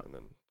wrist, Yeah. and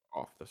then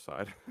off the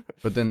side.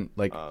 But then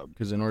like, um,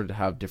 because in order to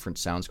have different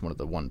sounds come out of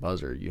the one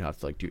buzzer, you have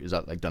to like do. Is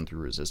that like done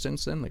through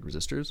resistance then, like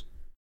resistors?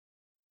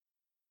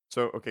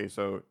 so okay,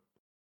 so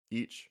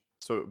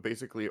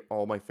basically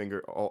all my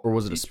Or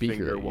was it a each speaker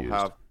finger that you will used?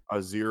 have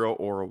a 0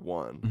 or a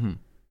 1 Mm-hmm.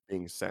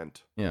 being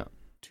sent Yeah.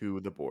 to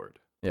the board.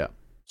 Yeah.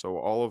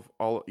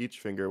 So each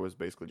finger was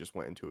basically just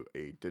went into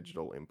a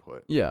digital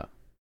input, Yeah.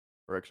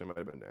 or actually it might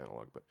have been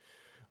analog, but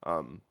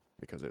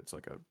because it's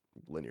like a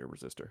linear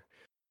resistor,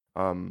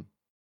 um,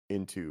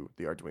 into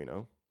the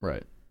Arduino,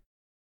 Right.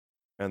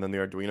 and then the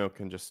Arduino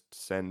can just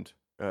send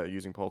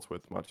using pulse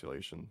width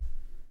modulation,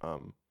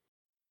 um,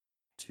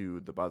 to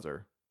the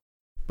buzzer.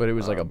 But it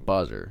was like a Um,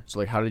 buzzer. So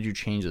like, how did you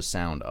change the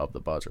sound of the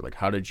buzzer? Like,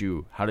 how did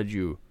you,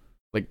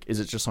 like, is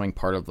it just something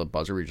part of the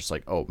buzzer where you're just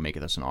like, oh, make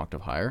this an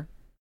octave higher?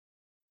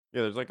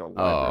 yeah, there's like a Oh,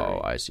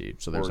 library I see.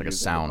 So there's for like a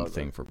using the sound buzzer.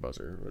 thing for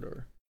buzzer or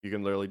whatever. You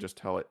can literally just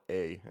tell it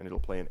A, and it'll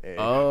play an A.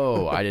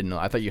 Oh, I didn't know.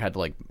 I thought you had to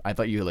like. I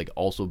thought you like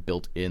also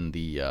built in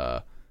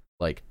the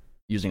like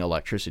using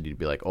electricity to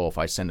be like, oh, if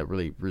I send a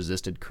really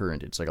resisted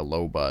current, it's like a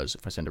low buzz.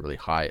 If I send a really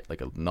high, like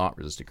a not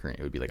resisted current,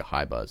 it would be like a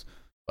high buzz.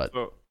 But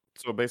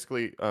So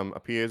basically, a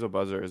piezo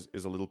buzzer is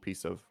a little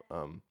piece of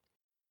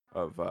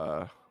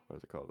what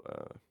is it called?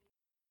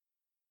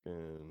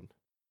 In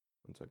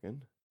 1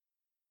 second,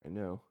 I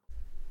know.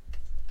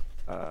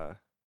 Uh,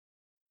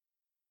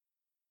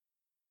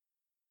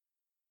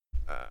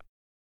 uh,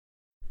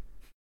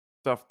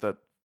 stuff that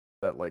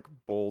like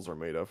bowls are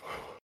made of.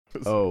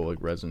 oh, like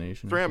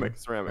resonation. ceramic.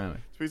 It's Ceramic.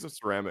 a piece of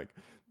ceramic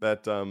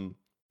that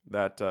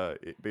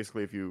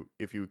basically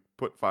if you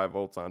put 5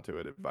 volts onto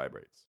it, it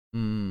vibrates.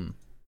 Mm.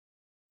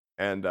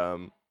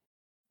 And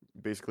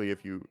basically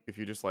if you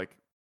just like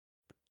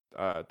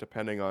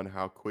depending on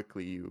how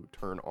quickly you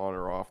turn on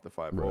or off the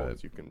 5 volts,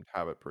 Right. you can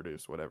have it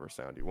produce whatever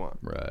sound you want.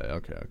 Right.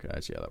 Okay. Okay. I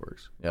see how that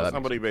works. Yeah. So That makes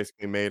somebody sense.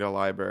 basically made a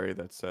library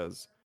that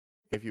says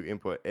if you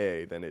input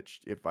A, then it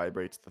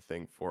vibrates the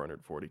thing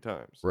 440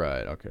 times.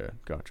 Right. Okay.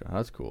 Gotcha.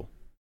 That's cool.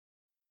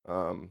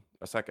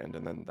 A second,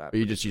 and then that. But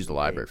you just produces use the an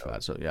A library for note.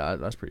 that. So yeah,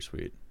 that's pretty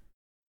sweet.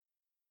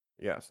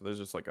 yeah, so there's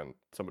just like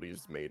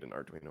somebody's made an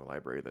Arduino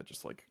library that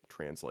just like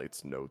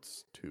translates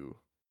notes to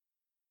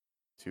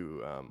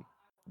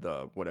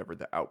the whatever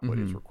the output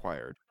is Mm-hmm.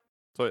 required.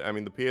 So I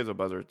mean, the piezo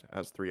buzzer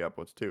has 3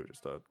 outputs too,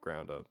 just a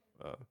ground,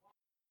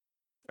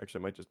 actually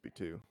it might just be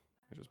two,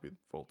 it might just be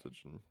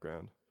voltage and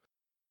ground.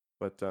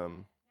 But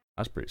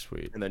That's pretty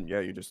sweet. and then yeah,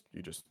 you just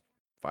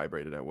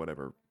vibrate it at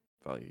whatever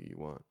value you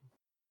want.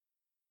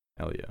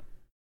 Hell yeah.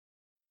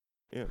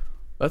 Yeah.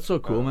 That's so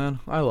cool, Um, man.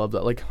 I love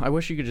that. Like, I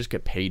wish you could just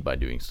get paid by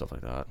doing stuff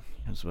like that.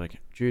 It's like,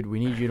 Jude, we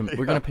need you to. We're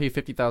yeah. gonna pay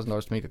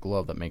 $50,000 to make a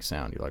glove that makes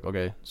sound. You're like,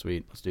 okay,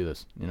 sweet, let's do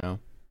this. You know?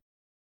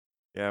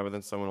 Yeah, but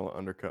then someone will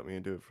undercut me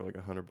and do it for like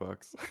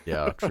 $100.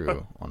 Yeah,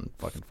 true. On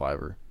fucking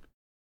Fiverr.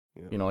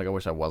 Yeah. You know, like I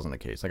wish that wasn't the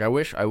case. Like, I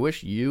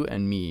wish you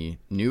and me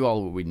knew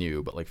all what we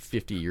knew, but like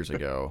 50 years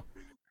ago,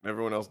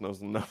 Everyone else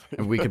knows nothing.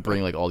 and we could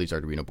bring like all these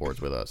Arduino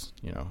boards with us.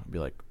 You know, be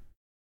like,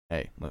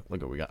 hey, look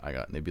what we got. I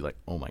got. And they'd be like,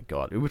 oh my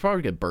god, it would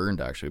probably get burned.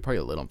 Actually, it'd probably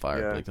get lit on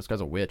fire. Yeah. Like, this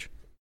guy's a witch.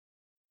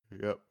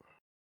 Yep. That'd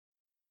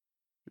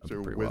These are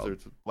be pretty wild.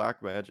 wizards.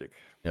 Black magic.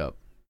 Yep.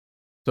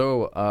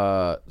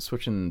 So,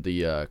 switching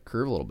the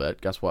curve a little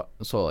bit. Guess what?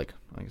 So, like,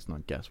 I guess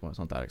not guess what. It's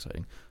not that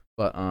exciting,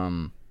 but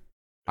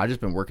I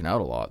just been working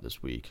out a lot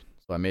this week.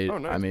 So I made Oh,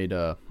 nice. I made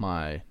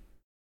my, I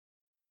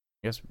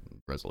guess,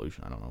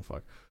 resolution. I don't know,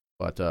 fuck,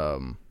 but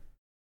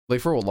like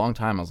for a long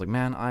time I was like,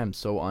 man, I am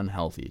so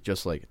unhealthy.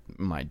 Just like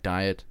my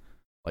diet,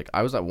 like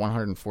I was at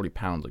 140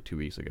 pounds like 2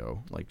 weeks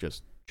ago, like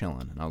just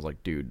chilling, and I was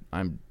like, dude,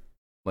 I'm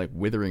like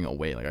withering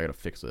away. Like I gotta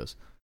fix this.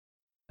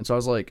 And so I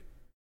was like,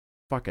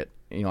 fuck it,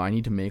 you know, I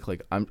need to make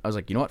like I was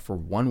like, you know what, for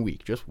 1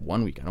 week, just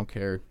 1 week, I don't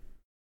care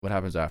what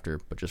happens after,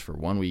 but just for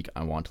 1 week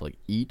I want to like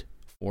eat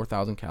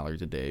 4,000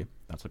 calories a day.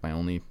 That's like my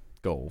only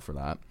goal for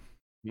that.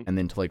 Mhm. And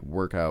then to like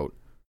work out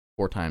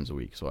 4 times a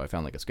week. So I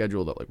found like a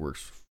schedule that like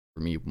works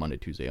for me: Monday,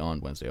 Tuesday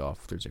on, Wednesday off,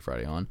 Thursday,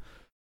 Friday on.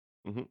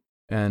 Mhm.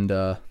 And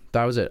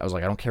that was it. I was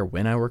like, I don't care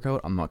when I work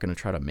out, I'm not going to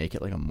try to make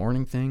it like a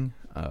morning thing.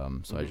 So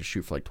I Mhm. just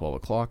shoot for like 12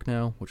 o'clock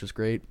now, which is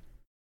great.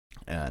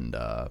 And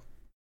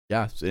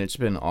yeah, it's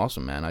been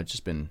awesome, man.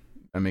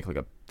 I make like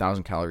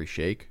 1,000 calorie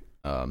shake,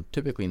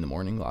 typically in the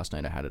morning. Last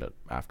night I had it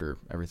after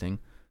everything.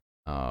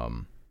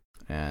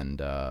 And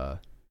yeah,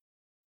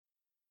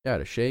 I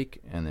had a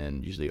shake, and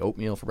then usually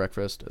oatmeal for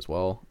breakfast as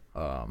well.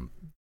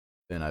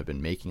 Then I've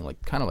been making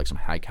like kind of like some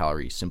high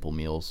calorie simple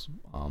meals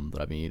that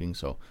I've been eating.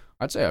 So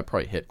I'd say I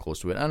probably hit close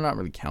to it. I'm not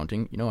really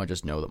counting, you know. I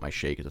just know that my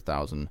shake is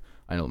 1,000.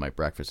 I know that my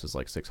breakfast is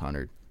like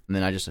 600, and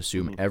then I just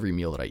assume Mhm. every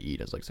meal that I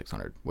eat is like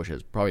 600, which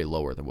is probably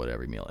lower than what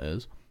every meal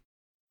is.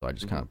 So I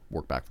just kind Mhm. of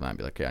work back from that and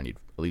be like, okay, I need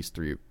at least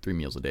three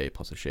meals a day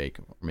plus a shake,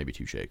 or maybe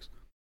 2 shakes.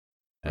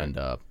 Right. And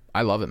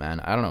I love it,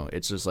 man. I don't know.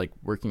 It's just like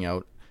working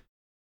out.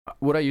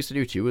 What I used to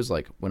do too is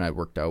like when I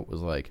worked out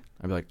was like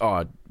I'd be like,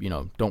 oh, you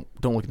know, don't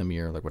look in the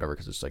mirror, like whatever,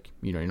 because it's like,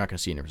 you know, you're not gonna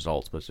see any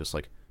results. But it's just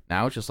like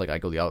now it's just like I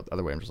go the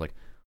other way. I'm just like,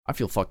 I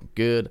feel fucking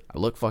good. I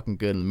look fucking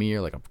good in the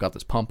mirror. Like I've got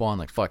this pump on.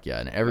 Like fuck yeah.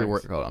 And every Nice.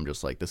 workout, I'm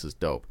just like, this is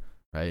dope,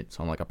 right?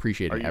 So I'm like Are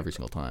appreciating you every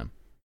single time.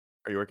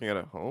 are you working out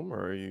at home, or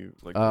are you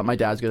like what are My you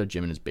dad's doing? got a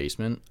gym in his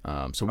basement.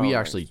 So Oh, we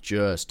actually nice.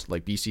 just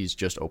like BC's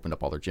just opened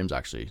up all their gyms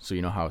actually. So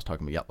you know how I was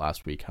talking about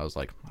last week, I was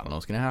like, I don't know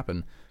what's gonna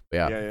happen. But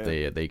yeah, Yeah,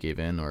 yeah. they gave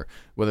in, or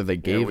whether they Yeah,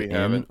 gave we in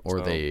haven't. or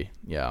So they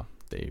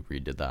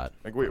redid that.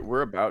 like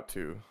we're about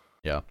to.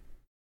 Yeah,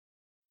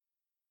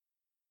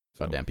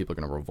 So goddamn, people are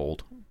gonna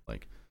revolt.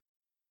 Like,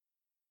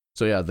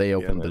 so yeah, they yeah,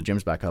 opened the man.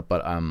 gyms back up.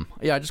 But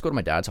yeah, I just go to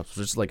my dad's house,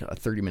 which is like a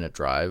 30-minute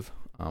drive,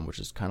 which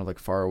is kind of like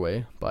far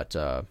away. But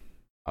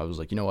I was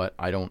like, you know what,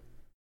 I don't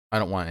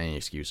want any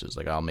excuses.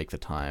 Like I'll make the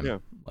time. Yeah,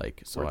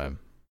 Like so worth it. I'm.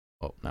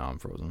 Oh, now I'm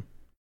frozen.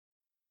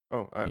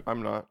 Oh,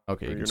 I'm not.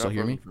 Okay, Or you can you're still not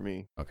hear frozen me? for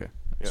me. Okay,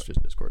 Yeah. it's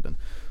just Discord then.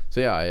 So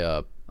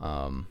yeah,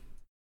 oh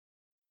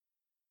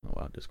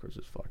wow, Discord's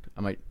just fucked.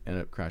 I might end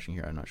up crashing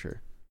here. I'm not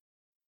sure.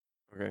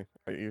 Okay.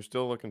 You're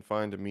still looking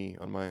fine to me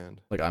on my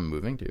end. Like I'm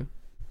moving too.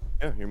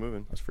 Yeah, you're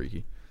moving. That's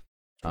freaky.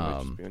 It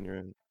might just be on your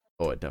end.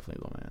 Oh, it definitely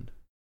is on my end.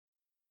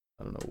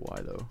 I don't know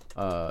why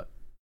though.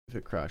 If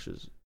it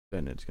crashes,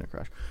 then it's gonna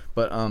crash.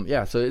 But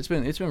yeah. So it's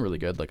been really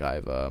good. Like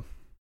I've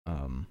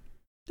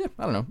yeah,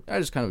 I don't know. I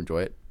just kind of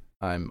enjoy it.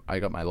 I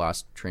got my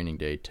last training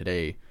day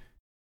today,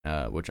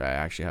 which I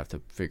actually have to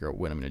figure out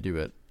when I'm gonna do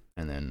it,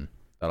 and then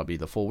that'll be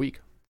the full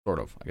week, sort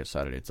of. I guess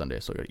Saturday and Sunday I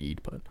still gotta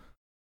eat, but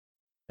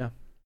yeah,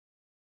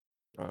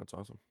 Oh, that's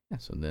awesome. yeah.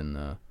 So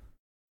then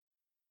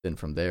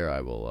from there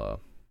I will go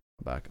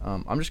back.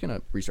 I'm just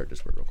gonna restart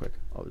Discord real quick.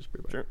 I'll just be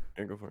right back. Sure.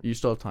 Yeah, go for it. You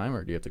still have time,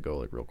 or do you have to go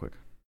like real quick?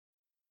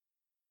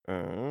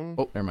 Um.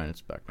 Oh, never mind.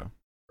 It's back now.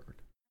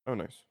 Perfect. Oh,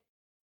 nice.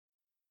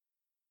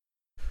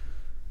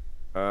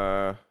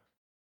 Uh,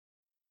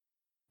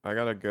 I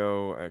gotta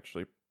go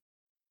actually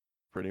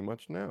pretty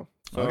much now.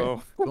 Okay,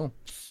 So, cool.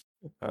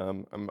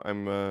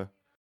 I'm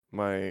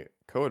my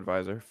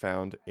co-advisor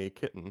found a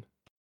kitten.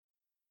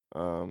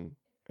 Um,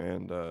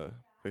 and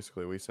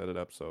basically we set it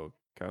up so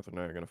Catherine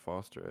and I are gonna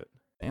foster it.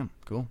 Damn,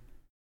 cool.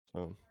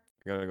 So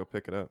I gotta go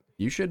pick it up.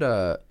 You should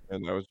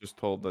And I was just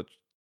told that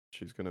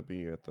she's gonna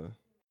be at the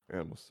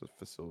animal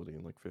facility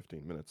in like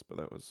 15 minutes, but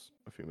that was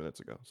a few minutes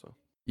ago. So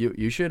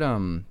You should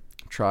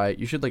try.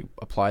 You should like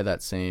apply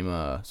that same.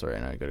 Sorry, I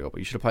know I gotta go. But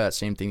you should apply that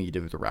same thing that you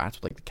did with the rats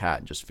with like the cat,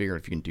 and just figure out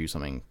if you can do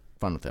something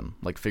fun with him.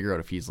 Like figure out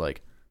if he's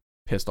like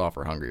pissed off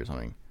or hungry or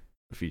something.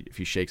 If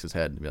he shakes his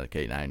head and be like,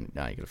 hey, now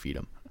you gotta feed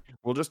him.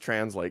 We'll just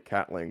translate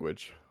cat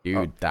language.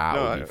 Dude, that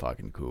No, would be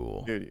fucking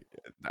cool. dude,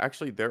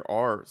 actually,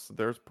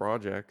 there's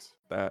projects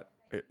that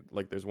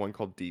like there's one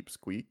called Deep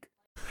Squeak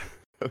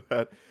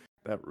that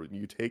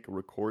you take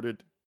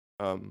recorded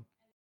um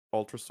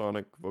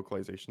ultrasonic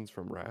vocalizations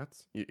from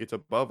rats. It's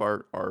above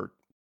our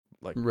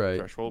like Right.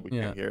 threshold. We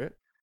Yeah. can't hear it.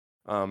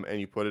 And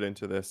you put it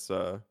into this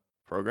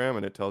program,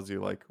 and it tells you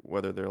like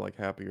whether they're like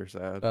happy or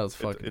sad. That was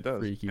fucking it does.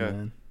 freaky, Yeah,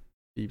 man.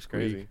 Deep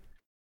crazy. squeak.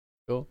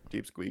 Cool.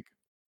 Deep Squeak.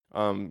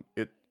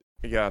 It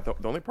the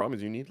only problem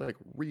is you need like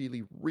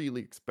really really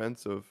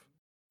expensive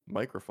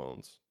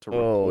microphones to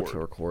record. To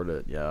record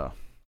it, yeah.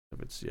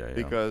 If it's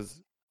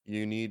Because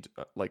you need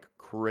like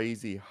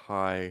crazy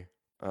high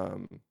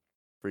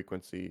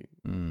frequency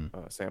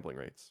sampling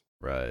rates.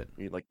 Right.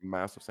 You need like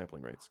massive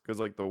sampling rates because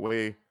like the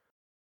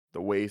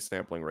way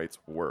sampling rates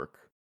work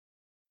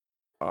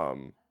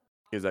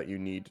is that you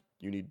need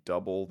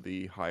double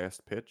the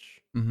highest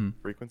pitch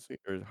frequency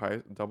or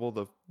double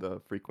the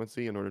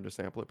frequency in order to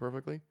sample it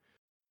perfectly.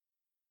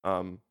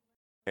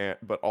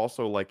 But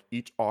also like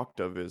each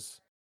octave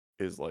is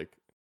like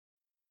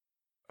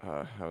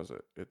how is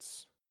it?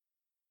 It's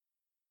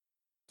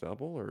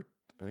double, or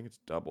I think it's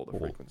double the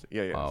frequency.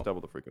 Yeah, Wow. it's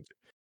double the frequency.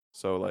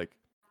 So like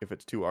if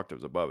it's 2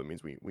 octaves above, it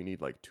means we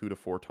need like 2 to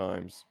 4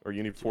 times, or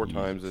you need 4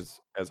 times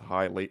as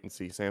high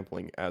latency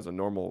sampling as a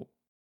normal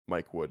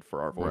mic would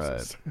for our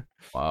voices. Right.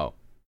 Wow.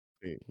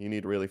 You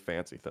need really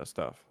fancy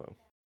stuff. So.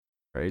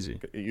 Crazy.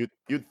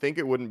 You'd think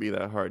it wouldn't be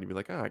that hard. You'd be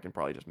like, I can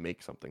probably just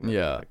make something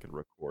that can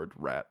record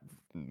rat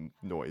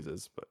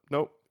noises, but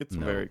nope, it's a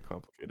very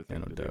complicated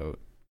thing to do.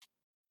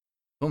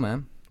 Cool,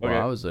 man. Well, Okay.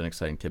 that was an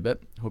exciting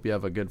tidbit. Hope you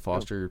have a good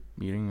foster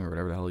meeting or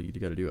whatever the hell you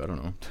got to do. I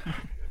don't know.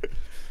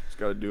 Just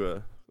got to do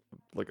a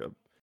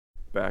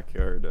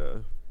backyard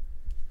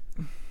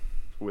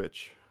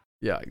Twitch.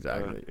 Yeah,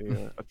 exactly.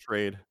 A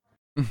trade.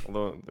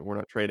 Although we're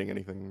not trading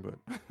anything, but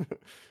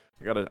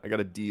I got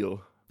a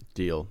deal.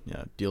 Deal.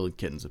 Yeah, deal with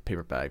kittens, a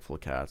paper bag full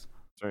of cats.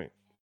 That's right.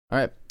 All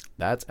right.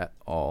 That's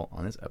all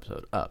on this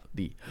episode of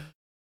the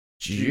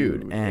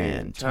Jude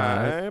and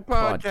Ty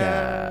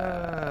podcast.